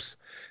Relationships.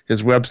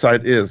 His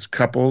website is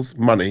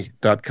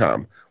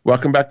couplesmoney.com.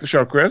 Welcome back to the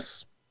show,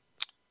 Chris.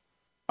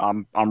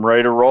 I'm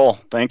ready to roll.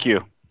 Thank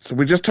you. So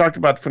we just talked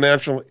about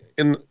financial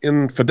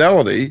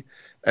infidelity,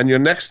 and your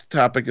next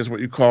topic is what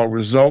you call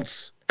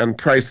results and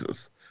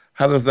prices.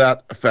 How does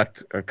that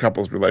affect a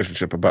couple's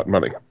relationship about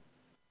money?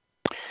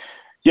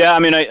 Yeah, I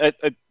mean, I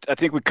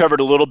think we covered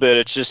a little bit.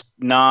 It's just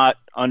not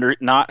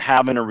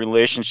having a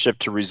relationship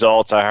to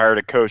results. I hired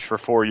a coach for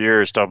 4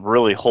 years to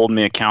really hold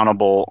me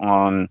accountable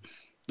on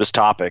this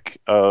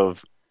topic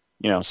of,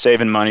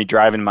 saving money,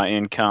 driving my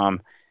income.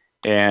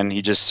 And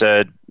he just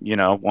said,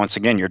 once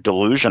again, you're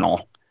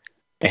delusional.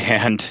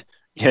 And,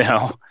 you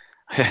have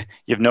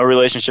no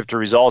relationship to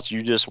results.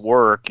 You just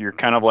work. You're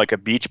kind of like a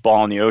beach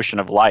ball in the ocean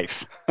of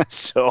life.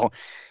 So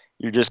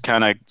you're just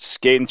kind of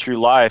skating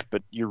through life,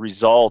 but your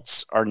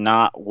results are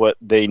not what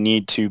they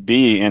need to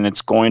be. And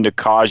it's going to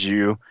cause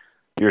you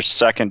your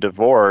second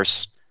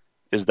divorce.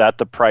 Is that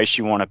the price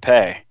you want to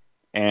pay?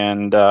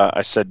 And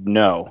I said,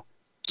 no.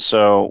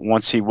 So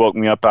once he woke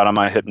me up out of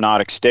my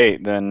hypnotic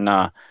state, then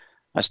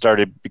I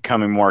started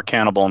becoming more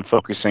accountable and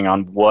focusing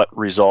on what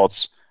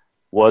results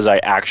was I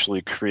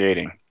actually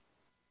creating.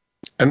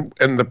 And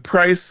the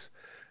price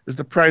is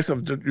the price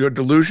of your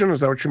delusion?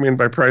 Is that what you mean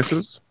by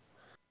prices?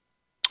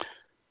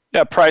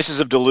 Yeah,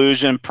 prices of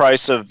delusion,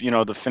 price of,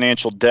 the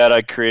financial debt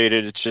I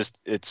created.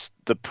 It's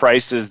the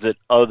prices that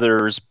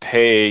others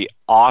pay.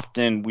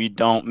 Often we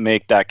don't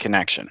make that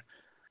connection.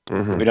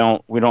 Mm-hmm.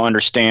 We don't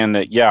understand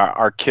that,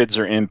 our kids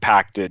are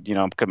impacted.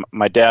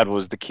 My dad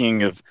was the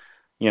king of,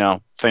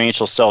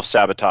 financial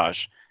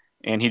self-sabotage.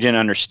 And he didn't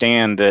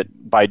understand that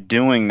by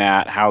doing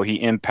that, how he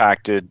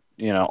impacted,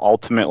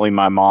 ultimately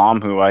my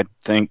mom, who I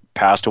think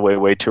passed away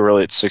way too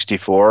early at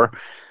 64.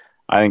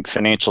 I think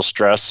financial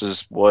stress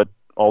is what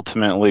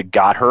ultimately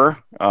got her.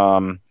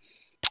 5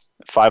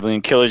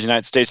 million killers in the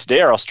United States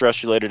today are all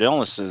stress-related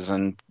illnesses,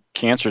 and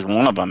cancer is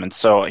one of them. And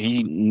so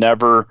he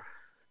never,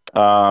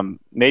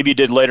 maybe he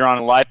did later on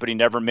in life, but he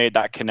never made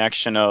that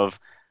connection of,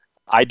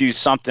 I do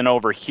something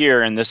over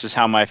here, and this is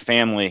how my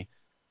family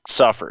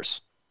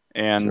suffers.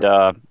 And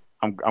sure.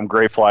 I'm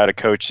grateful I had a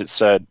coach that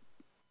said,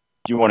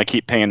 do you want to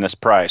keep paying this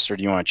price, or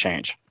do you want to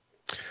change?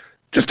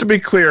 Just to be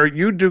clear,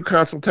 you do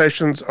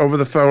consultations over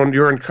the phone.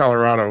 You're in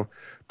Colorado,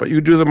 but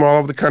you do them all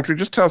over the country.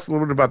 Just tell us a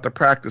little bit about the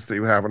practice that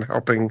you have in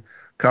helping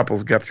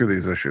couples get through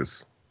these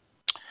issues.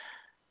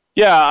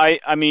 Yeah,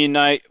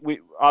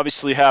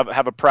 obviously have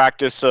a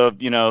practice of,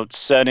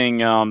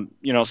 setting,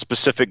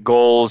 specific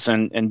goals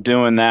and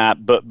doing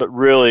that. But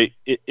really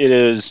it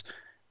is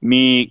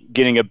me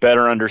getting a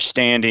better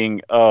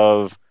understanding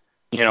of,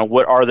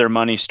 what are their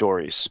money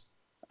stories.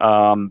 It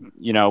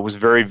was a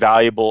very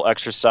valuable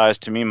exercise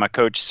to me. My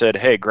coach said,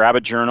 hey, grab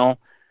a journal,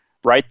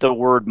 write the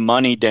word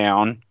money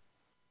down,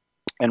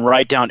 and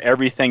write down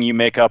everything you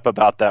make up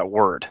about that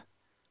word.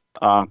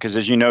 Because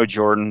as you know,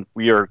 Jordan,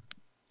 we are,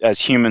 as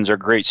humans, are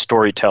great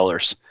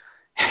storytellers.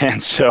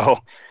 And so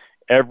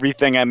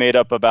everything I made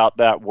up about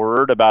that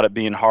word, about it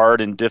being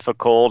hard and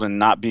difficult and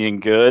not being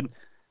good,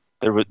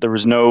 there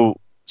was no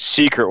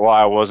secret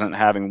why I wasn't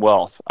having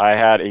wealth. I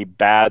had a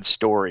bad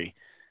story,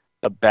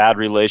 a bad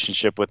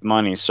relationship with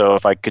money. So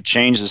if I could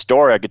change the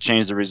story, I could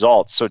change the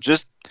results. So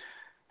just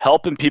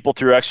helping people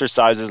through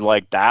exercises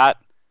like that,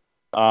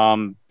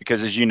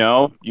 because as you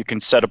know, you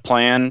can set a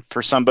plan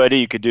for somebody.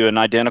 You could do an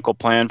identical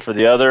plan for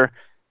the other.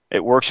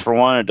 It works for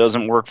one, it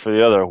doesn't work for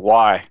the other.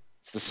 Why?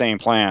 It's the same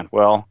plan.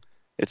 Well,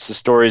 it's the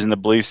stories and the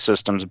belief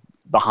systems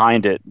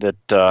behind it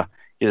that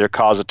either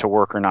cause it to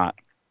work or not.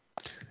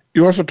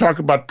 You also talk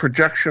about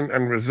projection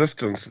and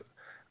resistance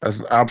as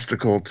an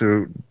obstacle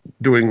to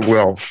doing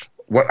well.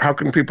 How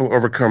can people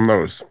overcome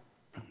those?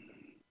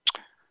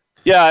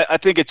 Yeah, I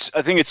think it's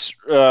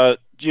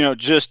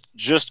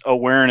just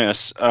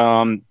awareness.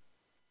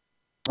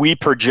 We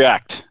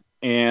project,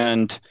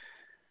 and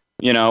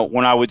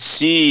when I would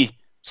see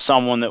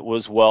someone that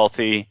was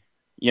wealthy,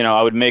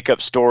 I would make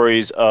up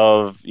stories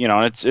of,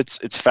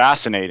 it's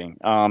fascinating.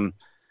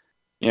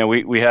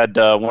 We had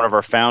one of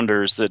our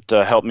founders that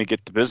helped me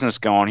get the business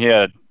going. He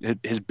had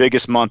his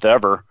biggest month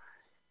ever,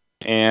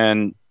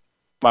 and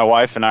my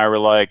wife and I were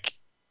like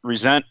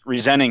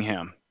resenting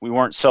him. We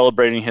weren't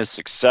celebrating his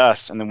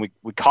success, and then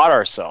we caught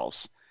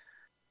ourselves,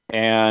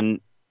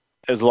 and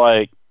it's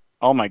like,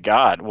 oh my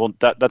God, well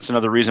that's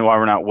another reason why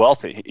we're not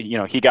wealthy.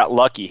 He got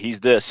lucky. He's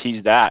this,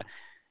 he's that.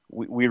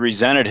 We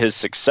resented his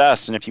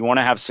success, and if you want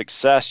to have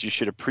success, you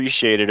should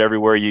appreciate it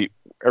everywhere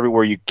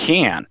you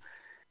can.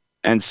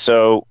 And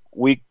so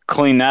we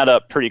cleaned that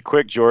up pretty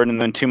quick, Jordan,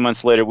 and then 2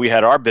 months later we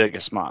had our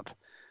biggest month.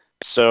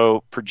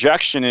 So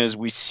projection is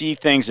we see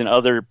things in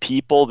other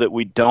people that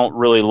we don't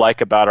really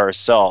like about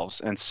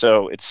ourselves, and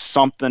so it's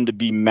something to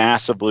be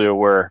massively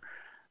aware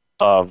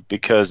of,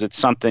 because it's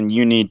something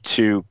you need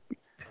to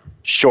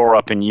shore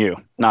up in you,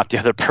 not the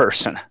other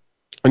person.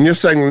 And you're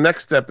saying the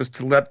next step is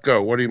to let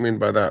go. What do you mean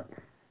by that?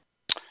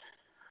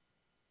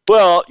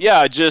 Well,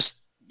 yeah, just,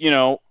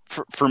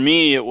 for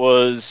me, it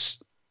was,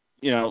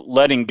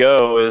 letting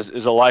go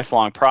is a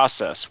lifelong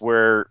process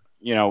where,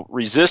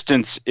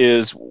 resistance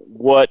is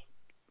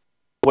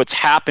what's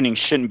happening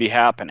shouldn't be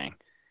happening.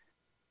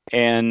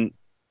 And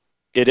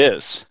it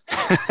is.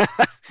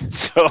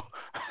 So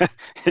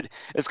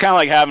it's kind of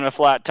like having a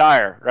flat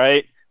tire,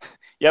 right?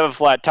 You have a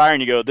flat tire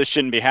and you go, this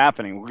shouldn't be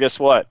happening. Well, guess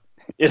what?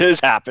 It is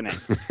happening.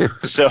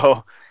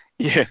 So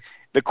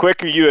the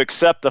quicker you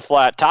accept the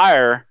flat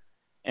tire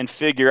and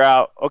figure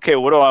out, okay,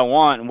 what do I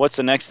want and what's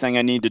the next thing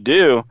I need to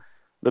do,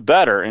 the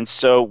better. And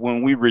so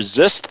when we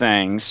resist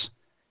things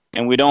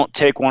and we don't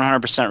take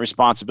 100%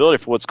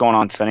 responsibility for what's going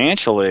on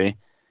financially,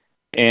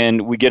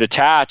 and we get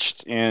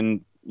attached and,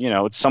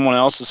 it's someone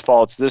else's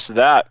fault, it's this or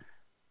that,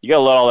 you got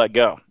to let all that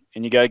go.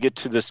 And you got to get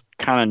to this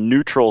kind of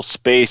neutral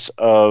space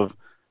of,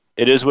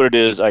 it is what it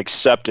is, I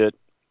accept it.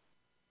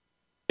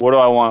 What do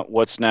I want?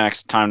 What's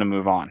next? Time to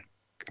move on.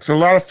 So a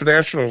lot of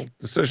financial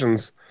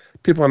decisions,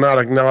 people are not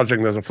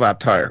acknowledging there's a flat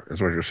tire,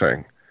 is what you're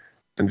saying.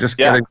 And just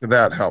getting to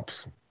that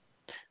helps.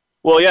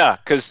 Well, yeah,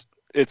 because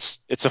it's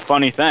a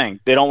funny thing.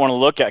 They don't want to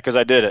look at it because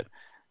I did it.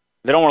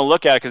 They don't want to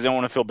look at it because they don't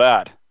want to feel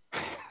bad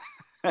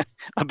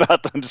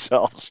about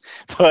themselves.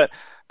 But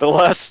the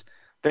less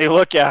they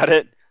look at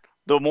it,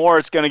 the more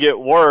it's going to get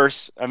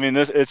worse. I mean,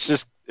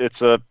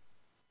 it's a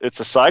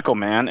cycle,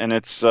 man, and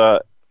it's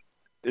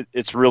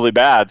really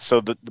bad.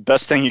 So the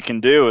best thing you can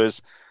do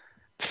is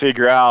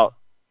figure out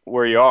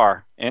where you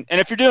are. And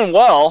if you're doing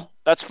well,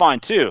 that's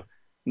fine too.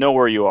 Know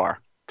where you are,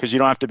 because you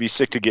don't have to be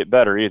sick to get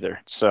better either.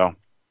 So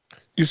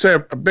you say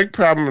a big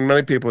problem in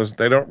many people is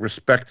they don't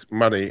respect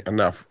money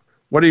enough.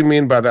 What do you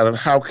mean by that, and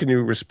how can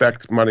you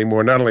respect money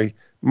more? Not only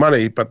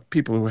money, but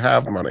people who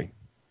have money.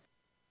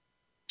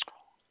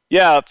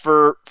 Yeah,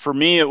 for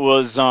me it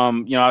was, I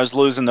was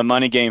losing the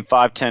money game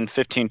 $5, $10,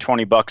 $15,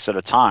 $20 at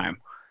a time.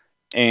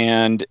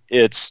 And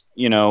it's,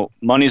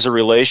 money's a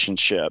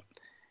relationship.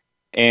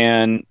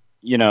 And,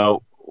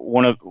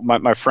 one of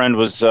my friend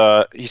was,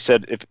 he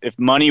said, if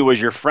money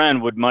was your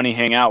friend, would money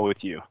hang out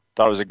with you?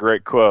 Thought it was a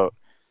great quote.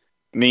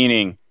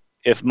 Meaning,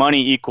 if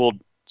money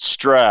equaled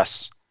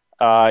stress,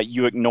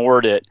 you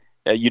ignored it,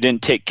 you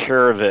didn't take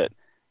care of it.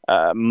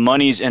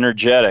 Money's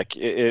energetic.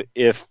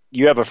 If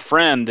you have a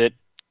friend that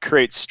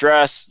creates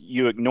stress,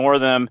 you ignore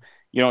them,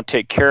 you don't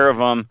take care of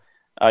them,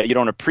 you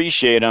don't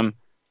appreciate them,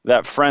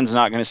 that friend's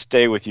not going to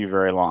stay with you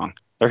very long.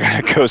 They're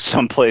going to go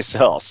someplace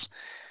else.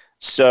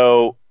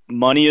 So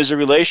money is a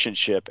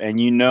relationship, and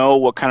you know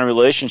what kind of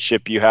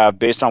relationship you have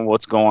based on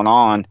what's going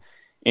on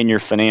in your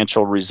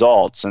financial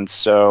results. And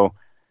so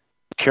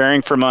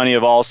caring for money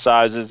of all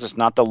sizes. It's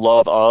not the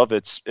love of,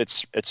 it's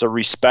a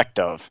respect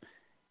of.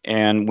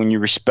 And when you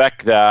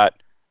respect that,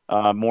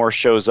 more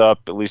shows up.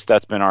 At least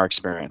that's been our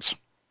experience.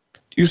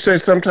 You say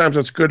sometimes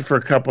it's good for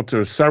a couple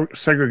to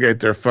segregate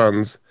their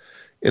funds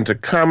into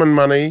common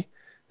money,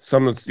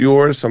 some that's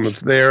yours, some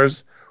that's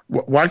theirs.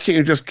 Why can't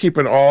you just keep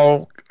it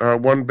all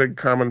one big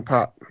common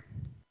pot?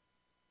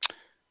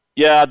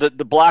 Yeah, the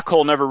black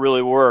hole never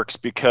really works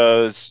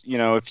because,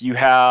 if you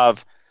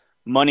have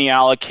money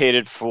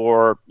allocated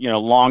for,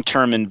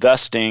 long-term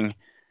investing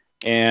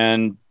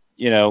and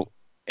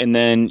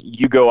then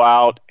you go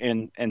out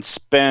and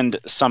spend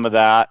some of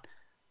that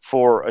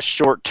for a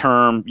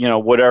short-term,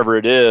 whatever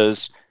it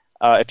is,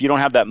 if you don't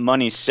have that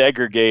money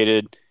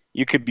segregated,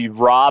 you could be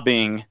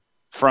robbing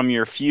from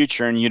your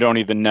future and you don't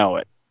even know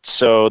it.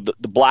 So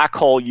the black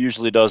hole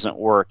usually doesn't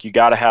work. You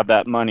got to have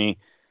that money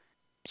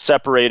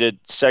separated,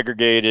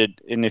 segregated,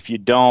 and if you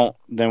don't,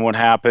 then what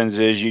happens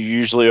is you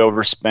usually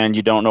overspend.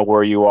 You don't know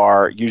where you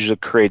are. It usually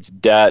creates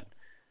debt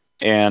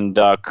and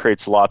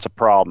creates lots of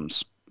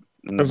problems.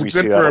 Is it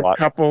good for a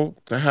couple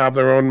to have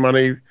their own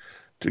money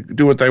to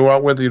do what they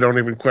want with? You don't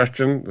even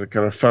question the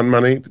kind of fun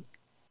money?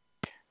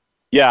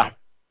 Yeah.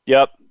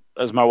 Yep.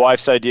 That was my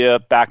wife's idea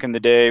back in the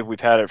day. We've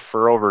had it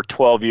for over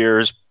 12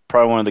 years.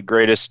 Probably one of the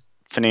greatest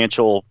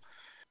financial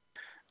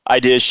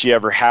ideas she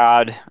ever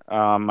had.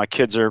 My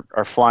kids are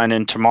flying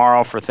in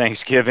tomorrow for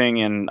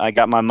Thanksgiving, and I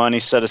got my money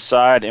set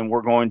aside, and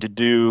we're going to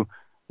do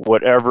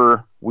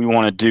whatever we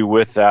want to do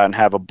with that and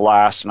have a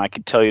blast. And I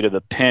can tell you to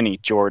the penny,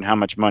 Jordan, how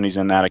much money's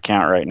in that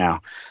account right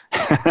now.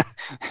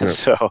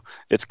 So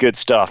it's good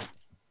stuff.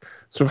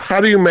 So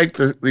how do you make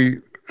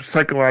the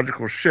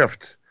psychological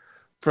shift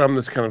from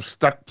this kind of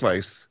stuck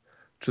place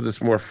to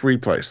this more free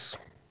place?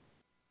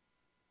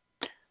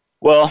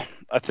 Well,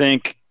 I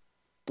think,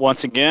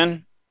 once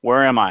again,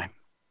 where am I?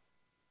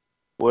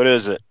 What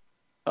is it?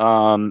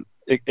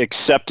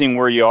 Accepting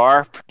where you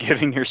are,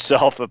 forgiving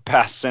yourself of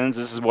past sins.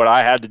 This is what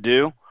I had to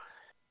do.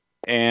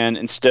 And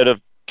instead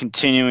of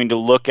continuing to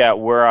look at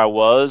where I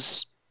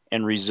was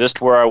and resist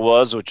where I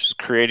was, which is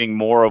creating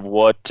more of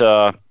what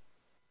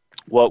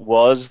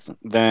was,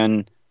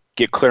 then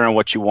get clear on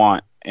what you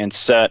want and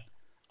set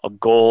a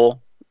goal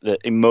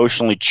that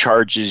emotionally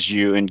charges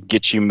you and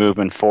gets you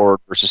moving forward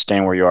versus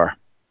staying where you are.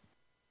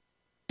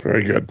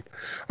 Very good.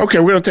 Okay,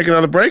 we're going to take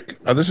another break.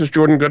 This is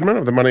Jordan Goodman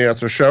of the Money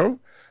Answer Show.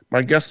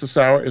 My guest this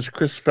hour is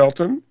Chris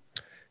Felton.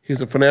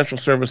 He's a financial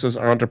services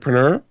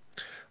entrepreneur,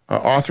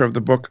 author of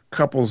the book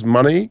Couples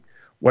Money,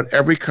 What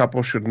Every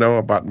Couple Should Know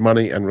About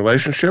Money and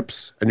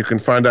Relationships. And you can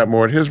find out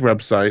more at his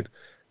website,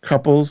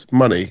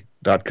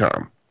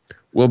 couplesmoney.com.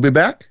 We'll be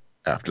back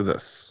after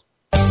this.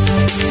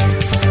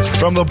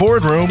 From the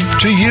boardroom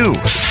to you,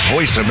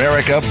 Voice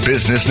America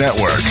Business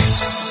Network.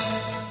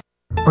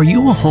 Are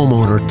you a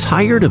homeowner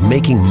tired of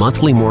making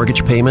monthly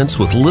mortgage payments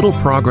with little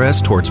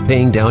progress towards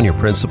paying down your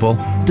principal?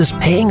 Does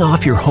paying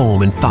off your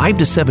home in 5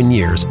 to 7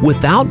 years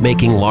without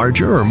making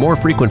larger or more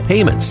frequent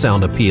payments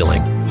sound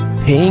appealing?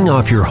 Paying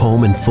off your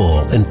home in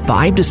full in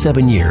 5 to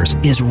 7 years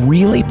is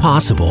really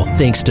possible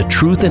thanks to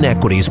Truth in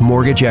Equity's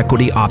Mortgage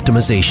Equity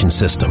Optimization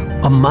System,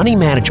 a money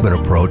management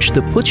approach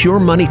that puts your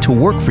money to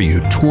work for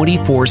you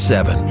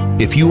 24/7.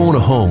 If you own a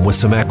home with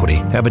some equity,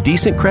 have a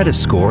decent credit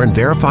score, and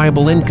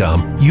verifiable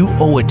income, you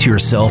owe it to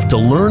yourself to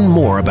learn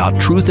more about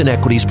Truth in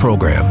Equity's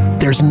program.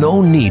 There's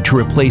no need to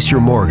replace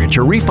your mortgage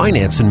or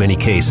refinance in many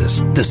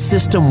cases. The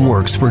system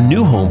works for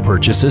new home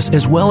purchases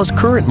as well as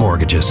current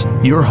mortgages.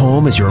 Your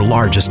home is your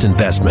largest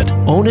investment.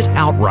 Own it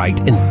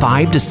outright in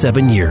 5 to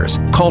 7 years.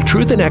 Call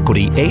Truth in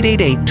Equity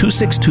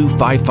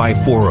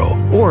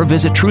 888-262-5540 or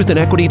visit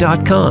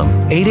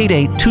truthinequity.com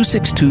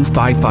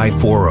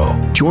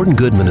 888-262-5540. Jordan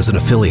Goodman is an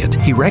affiliate.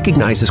 He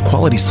recognizes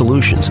quality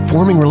solutions,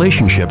 forming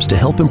relationships to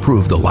help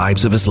improve the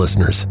lives of his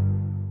listeners.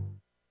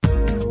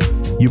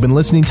 You've been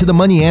listening to the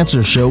Money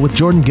Answer Show with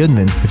Jordan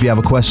Goodman. If you have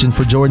a question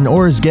for Jordan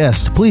or his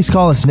guest, please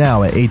call us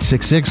now at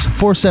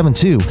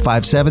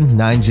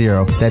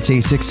 866-472-5790. That's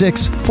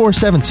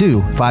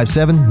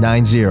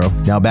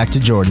 866-472-5790. Now back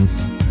to Jordan.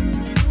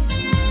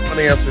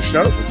 Money Answer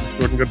Show. This is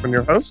Jordan Goodman,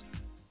 your host.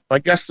 My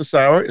guest this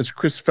hour is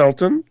Chris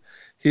Felton.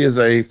 He is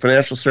a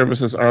financial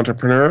services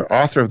entrepreneur,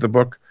 author of the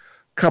book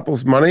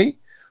Couples Money,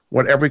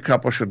 What Every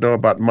Couple Should Know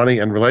About Money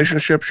and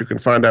Relationships. You can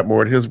find out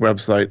more at his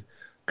website,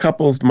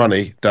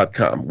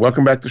 couplesmoney.com.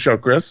 Welcome back to the show,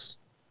 Chris.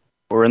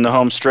 We're in the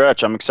home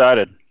stretch. I'm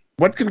excited.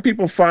 What can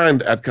people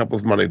find at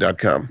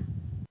couplesmoney.com?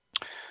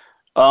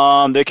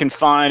 They can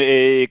find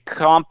a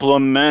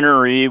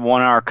complimentary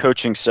 1-hour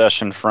coaching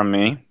session from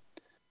me,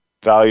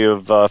 value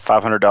of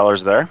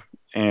 $500 there.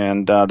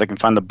 And they can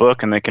find the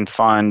book, and they can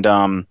find,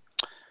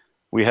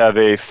 we have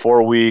a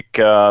 4-week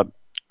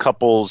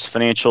couples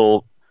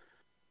financial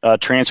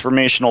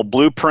transformational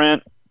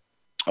blueprint,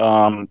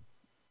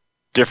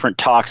 different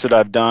talks that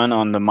I've done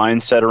on the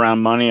mindset around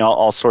money,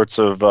 all sorts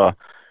of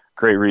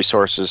great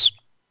resources.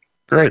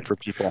 Great for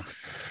people.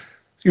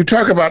 You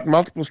talk about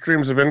multiple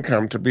streams of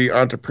income to be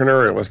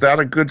entrepreneurial. Is that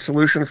a good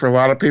solution for a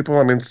lot of people?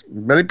 I mean,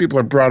 many people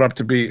are brought up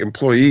to be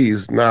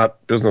employees,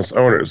 not business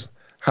owners.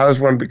 how does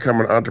one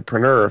become an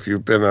entrepreneur if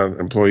you've been an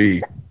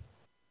employee?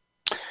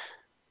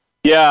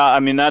 Yeah, I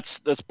mean that's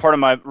part of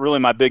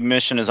my big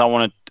mission is I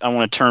want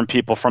to turn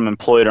people from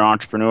employee to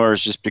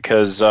entrepreneurs, just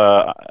because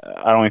I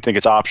don't even think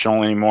it's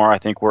optional anymore. I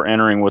think we're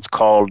entering what's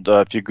called,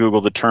 if you Google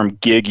the term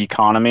gig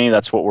economy,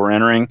 that's what we're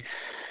entering,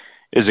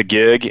 is a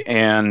gig.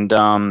 And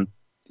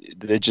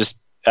it just,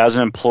 as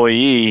an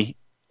employee,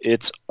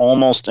 it's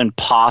almost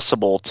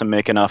impossible to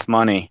make enough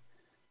money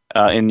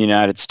in the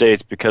United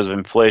States because of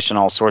inflation,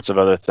 all sorts of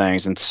other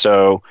things. And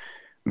so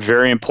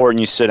very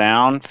important you sit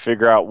down,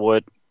 figure out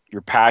what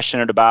you're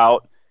passionate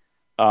about,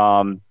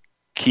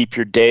 keep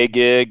your day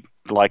gig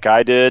like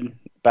I did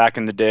back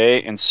in the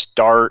day, and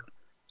start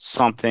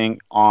something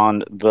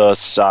on the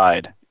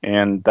side.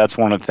 And that's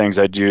one of the things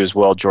I do as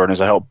well, Jordan,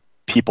 is I help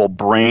people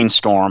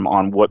brainstorm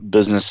on what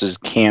businesses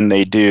can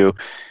they do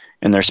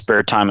in their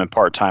spare time and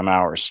part-time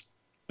hours.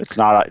 It's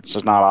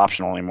just not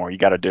optional anymore. You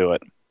got to do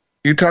it.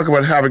 You talk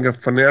about having a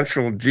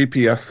financial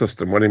GPS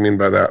system. What do you mean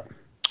by that?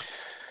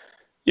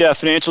 Yeah,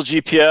 financial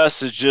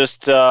GPS is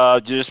just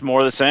more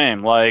of the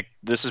same. Like,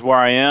 this is where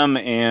I am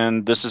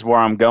and this is where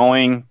I'm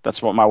going.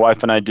 That's what my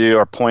wife and I do.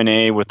 Our point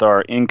A with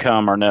our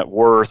income, our net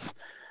worth,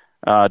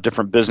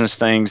 different business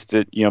things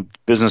that,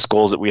 business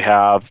goals that we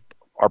have.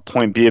 Our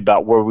point B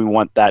about where we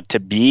want that to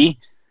be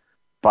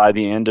by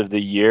the end of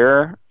the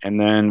year. And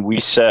then we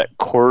set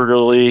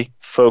quarterly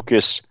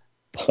focus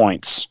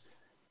points,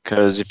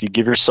 because if you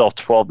give yourself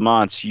 12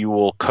 months, you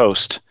will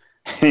coast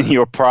and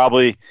you'll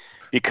probably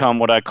become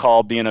what I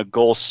call being a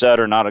goal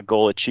setter, not a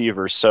goal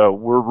achiever. So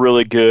we're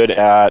really good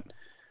at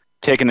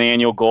taking the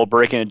annual goal,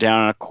 breaking it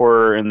down in a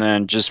quarter, and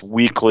then just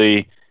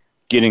weekly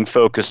getting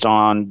focused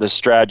on the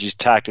strategies,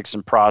 tactics,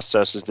 and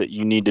processes that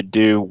you need to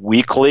do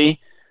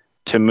weekly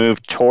to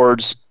move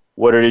towards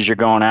what it is you're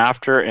going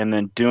after, and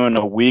then doing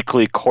a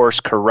weekly course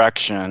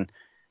correction,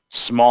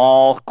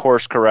 small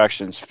course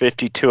corrections,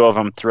 52 of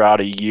them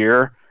throughout a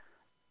year,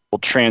 will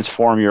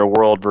transform your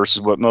world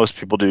versus what most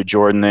people do,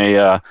 Jordan.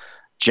 They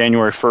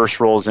January 1st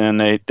rolls in,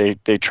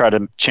 they try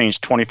to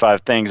change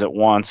 25 things at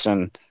once,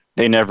 and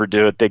they never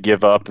do it. They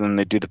give up, and then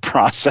they do the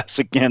process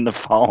again the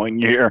following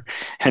year,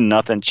 and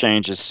nothing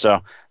changes.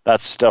 So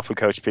that's stuff we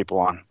coach people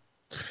on.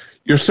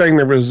 You're saying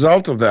the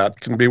result of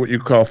that can be what you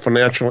call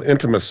financial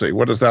intimacy.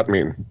 What does that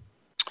mean?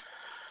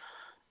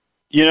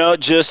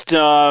 Just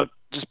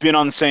being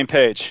on the same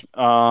page.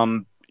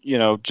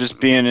 Just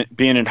being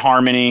in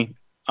harmony.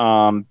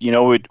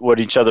 What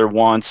each other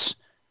wants.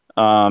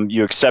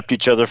 You accept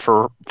each other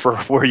for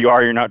where you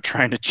are. You're not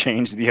trying to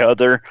change the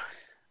other.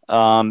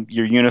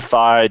 You're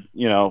unified,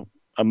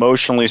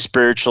 emotionally,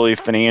 spiritually,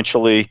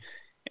 financially,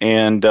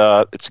 and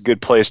it's a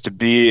good place to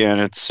be. And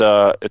it's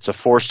a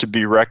force to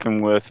be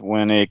reckoned with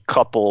when a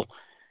couple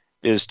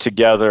is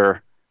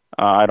together.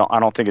 I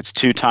don't think it's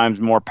 2 times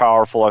more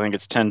powerful. I think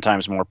it's 10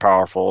 times more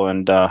powerful,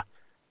 and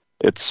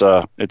it's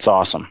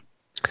awesome.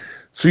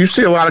 So you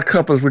see a lot of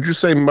couples. Would you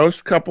say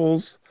most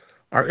couples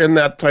are in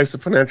that place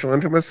of financial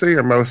intimacy,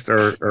 or most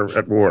are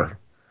at war?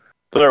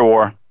 They're at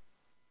war.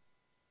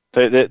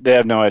 They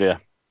have no idea,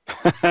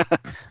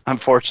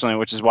 unfortunately,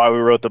 which is why we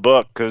wrote the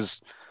book,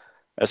 because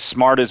as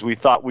smart as we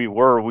thought we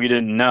were, we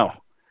didn't know.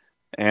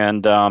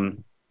 And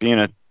being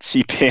a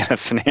CPA and a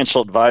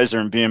financial advisor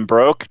and being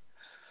broke,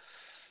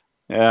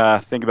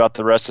 think about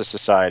the rest of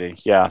society.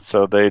 Yeah,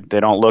 so they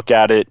don't look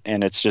at it,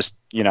 and it's just,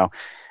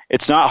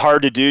 it's not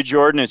hard to do,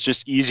 Jordan. It's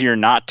just easier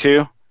not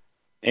to.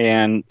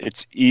 And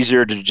it's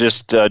easier to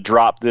just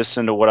drop this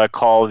into what I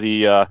call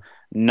the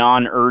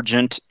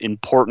non-urgent,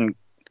 important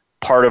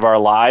part of our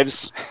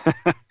lives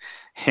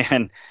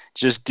and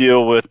just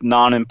deal with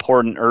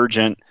non-important,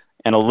 urgent,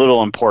 and a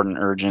little important,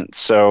 urgent.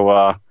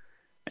 So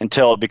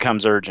until it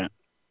becomes urgent,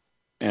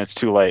 and it's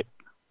too late.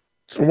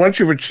 So once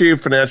you've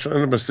achieved financial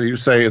intimacy, you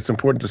say it's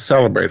important to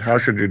celebrate. How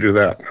should you do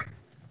that?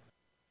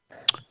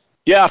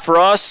 Yeah, for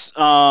us,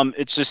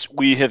 it's just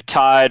we have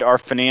tied our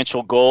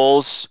financial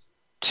goals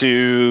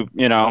to,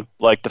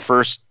 like the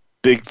first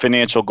big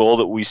financial goal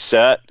that we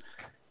set.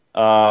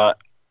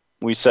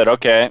 We said,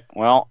 okay,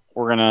 well,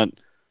 we're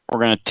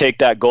gonna take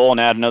that goal and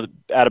add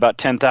about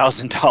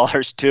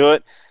 $10,000 to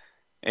it,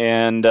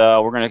 and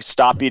we're gonna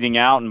stop eating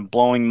out and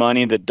blowing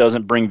money that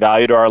doesn't bring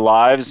value to our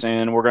lives,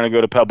 and we're gonna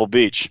go to Pebble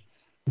Beach.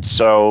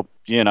 So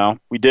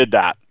we did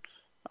that.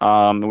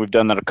 We've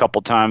done that a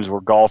couple times. We're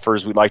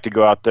golfers. We like to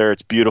go out there.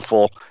 It's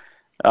beautiful.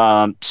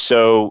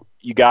 So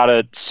you got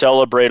to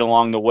celebrate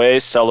along the way,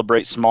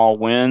 celebrate small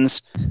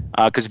wins,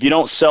 because if you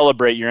don't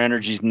celebrate, your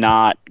energy's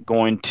not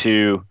going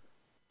to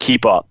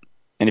keep up.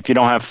 And if you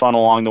don't have fun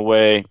along the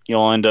way,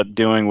 you'll end up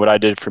doing what I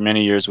did for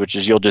many years, which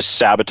is you'll just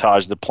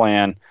sabotage the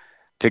plan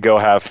to go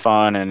have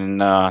fun,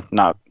 and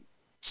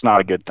it's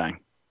not a good thing.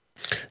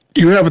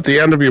 You have at the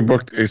end of your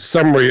book a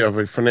summary of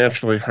a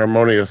financially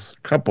harmonious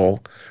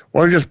couple.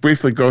 Why don't you just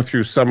briefly go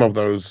through some of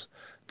those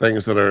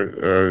things that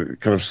are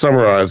kind of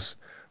summarize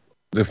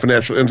the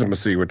financial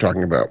intimacy we're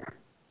talking about?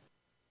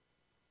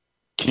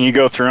 Can you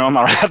go through them?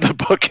 I don't have the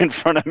book in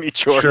front of me,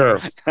 Jordan.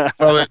 Sure.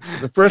 Well,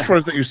 the first one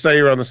is that you say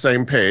you're on the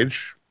same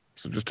page.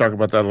 So just talk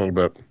about that a little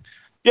bit.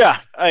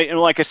 Yeah, and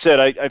like I said,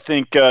 I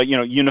think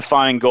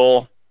unifying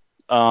goal,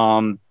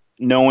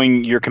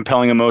 knowing your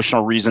compelling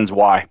emotional reasons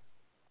why.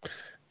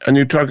 And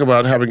you talk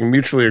about having a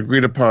mutually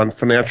agreed upon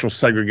financial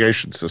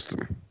segregation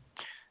system.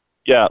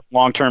 Yeah,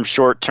 long-term,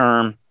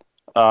 short-term,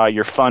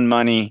 your fund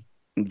money,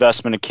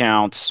 investment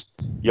accounts,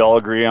 you all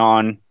agree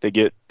on. They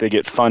get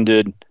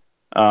funded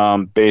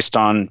based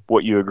on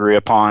what you agree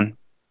upon.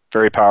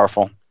 Very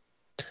powerful.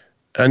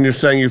 And you're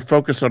saying you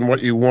focus on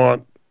what you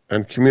want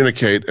and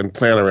communicate and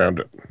plan around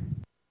it.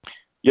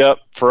 Yep.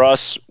 For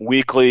us,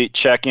 weekly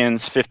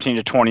check-ins, 15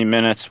 to 20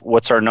 minutes.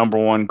 What's our number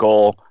one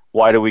goal?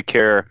 Why do we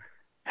care?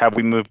 Have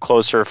we moved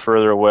closer or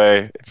further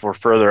away? If we're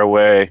further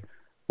away,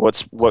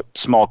 what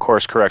small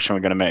course correction are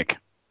we going to make?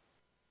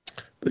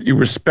 That you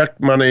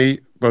respect money,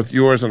 both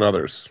yours and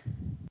others.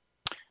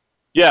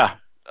 Yeah.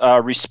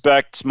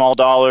 Respect small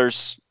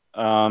dollars.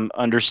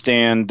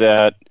 Understand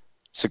that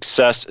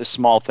success is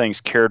small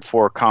things cared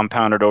for,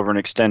 compounded over an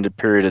extended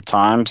period of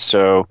time.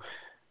 So,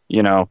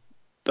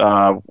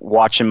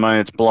 watching money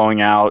that's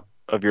blowing out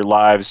of your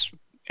lives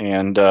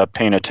and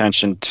paying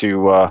attention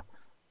to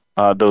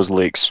those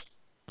leaks.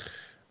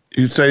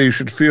 You say you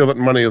should feel that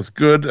money is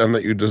good and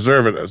that you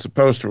deserve it, as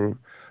opposed to,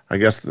 I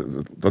guess,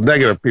 the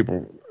negative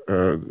people,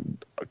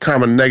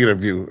 common negative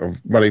view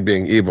of money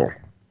being evil.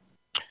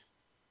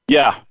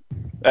 Yeah,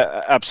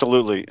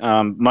 absolutely.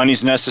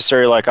 Money's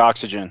necessary like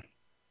oxygen.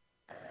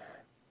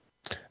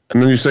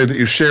 And then you say that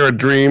you share a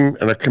dream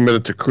and are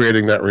committed to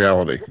creating that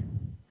reality.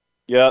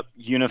 Yep,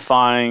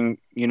 unifying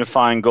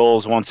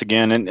goals once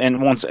again, and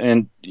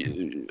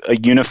a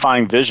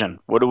unifying vision.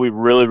 What do we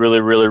really,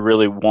 really, really,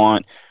 really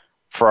want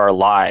for our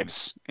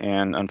lives?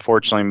 And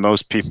unfortunately,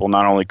 most people,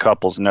 not only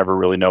couples, never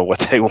really know what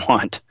they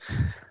want.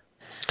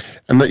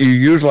 And that you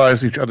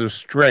utilize each other's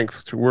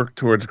strengths to work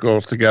towards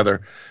goals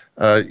together.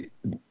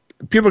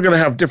 People are going to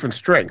have different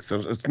strengths.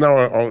 It's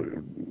not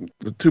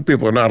the two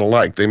people are not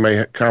alike. They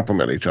may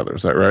complement each other.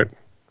 Is that right?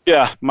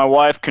 Yeah, my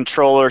wife,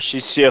 controller,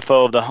 she's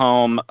CFO of the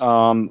home.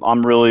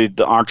 I'm really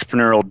the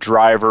entrepreneurial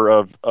driver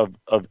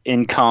of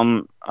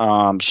income.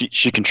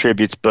 She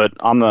contributes, but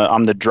I'm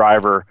the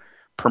driver,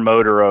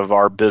 promoter of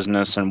our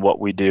business and what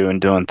we do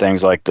and doing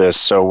things like this.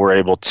 So we're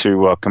able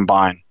to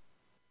combine.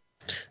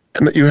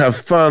 And that you have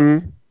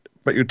fun,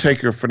 but you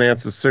take your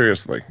finances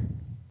seriously.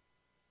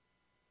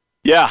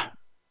 Yeah,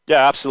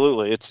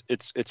 absolutely.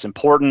 It's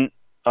important.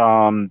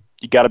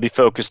 You got to be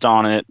focused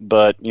on it,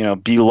 but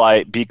be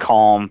light, be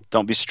calm,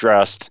 don't be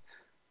stressed.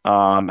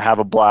 Have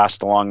a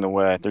blast along the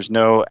way. There's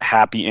no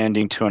happy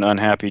ending to an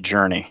unhappy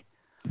journey.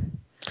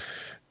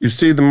 You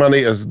see the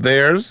money as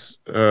theirs,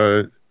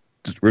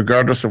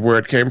 regardless of where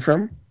it came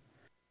from?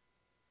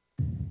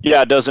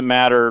 Yeah, it doesn't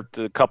matter.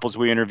 The couples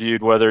we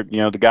interviewed, whether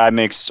the guy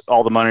makes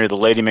all the money or the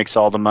lady makes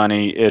all the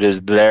money, it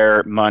is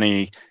their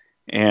money,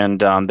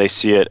 and they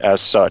see it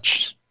as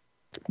such.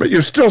 But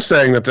you're still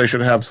saying that they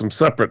should have some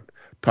separate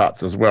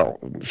pots as well.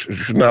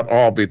 Should not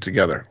all be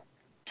together.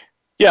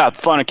 Yeah,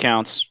 fun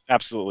accounts,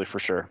 absolutely, for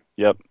sure.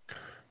 Yep.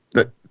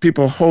 That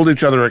people hold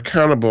each other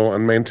accountable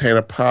and maintain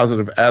a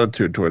positive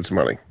attitude towards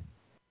money.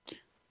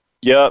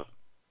 Yep.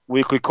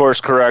 Weekly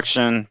course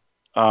correction,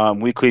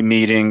 weekly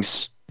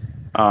meetings,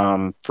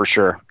 for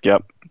sure.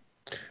 Yep.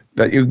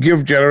 That you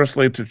give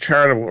generously to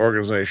charitable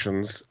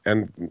organizations,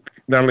 and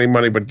not only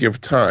money, but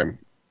give time.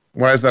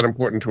 Why is that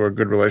important to a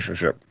good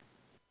relationship?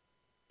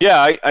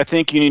 Yeah, I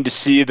think you need to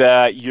see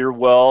that your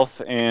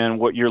wealth and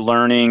what you're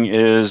learning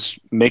is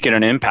making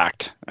an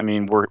impact. I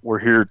mean, we're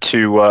here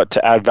to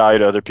add value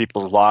to other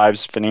people's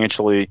lives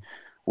financially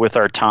with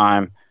our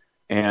time,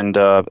 and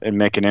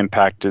make an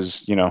impact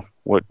is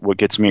what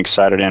gets me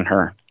excited and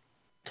her.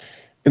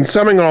 In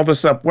summing all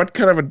this up, what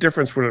kind of a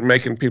difference would it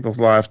make in people's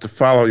lives to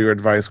follow your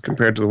advice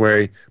compared to the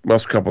way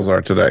most couples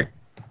are today?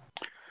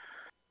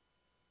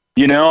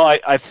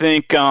 I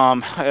think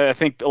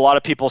a lot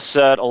of people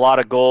set a lot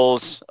of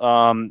goals,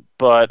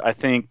 but I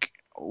think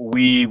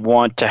we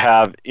want to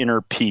have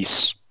inner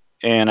peace,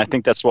 and I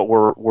think that's what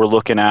we're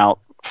looking out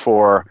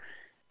for.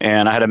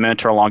 And I had a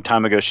mentor a long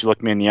time ago. She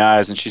looked me in the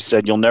eyes and she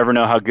said, "You'll never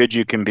know how good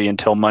you can be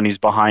until money's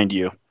behind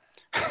you."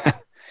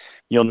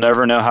 You'll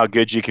never know how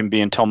good you can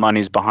be until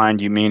money's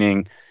behind you,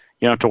 meaning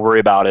you don't have to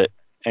worry about it,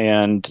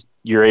 and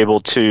you're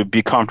able to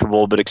be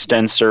comfortable but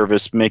extend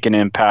service, make an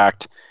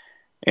impact,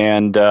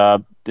 and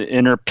the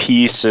inner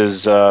peace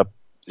is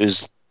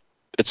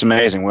it's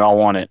amazing. We all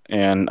want it,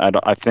 and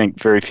I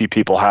think very few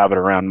people have it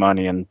around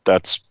money, and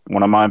that's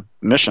one of my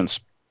missions.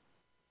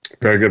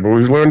 Very good. Well,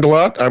 we've learned a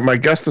lot. My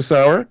guest this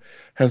hour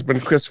has been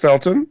Chris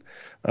Felton.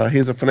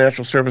 He's a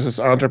financial services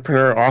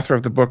entrepreneur, author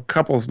of the book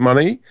Couples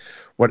Money,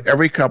 What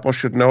Every Couple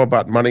Should Know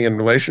About Money and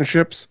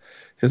Relationships.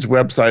 His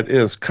website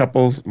is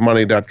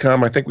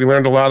couplesmoney.com. I think we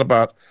learned a lot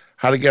about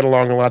how to get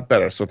along a lot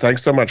better. So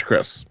thanks so much,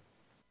 Chris.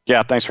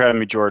 Yeah, thanks for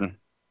having me, Jordan.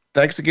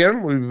 Thanks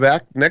again. We'll be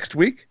back next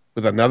week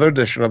with another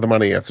edition of the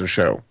Money Answer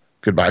Show.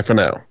 Goodbye for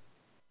now.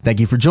 Thank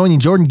you for joining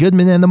Jordan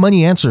Goodman and the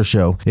Money Answer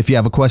Show. If you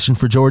have a question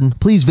for Jordan,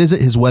 please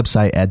visit his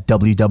website at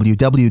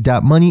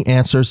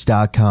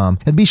www.moneyanswers.com.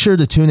 And be sure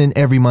to tune in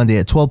every Monday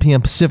at 12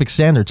 p.m. Pacific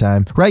Standard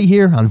Time right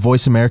here on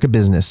Voice America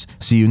Business.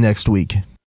 See you next week.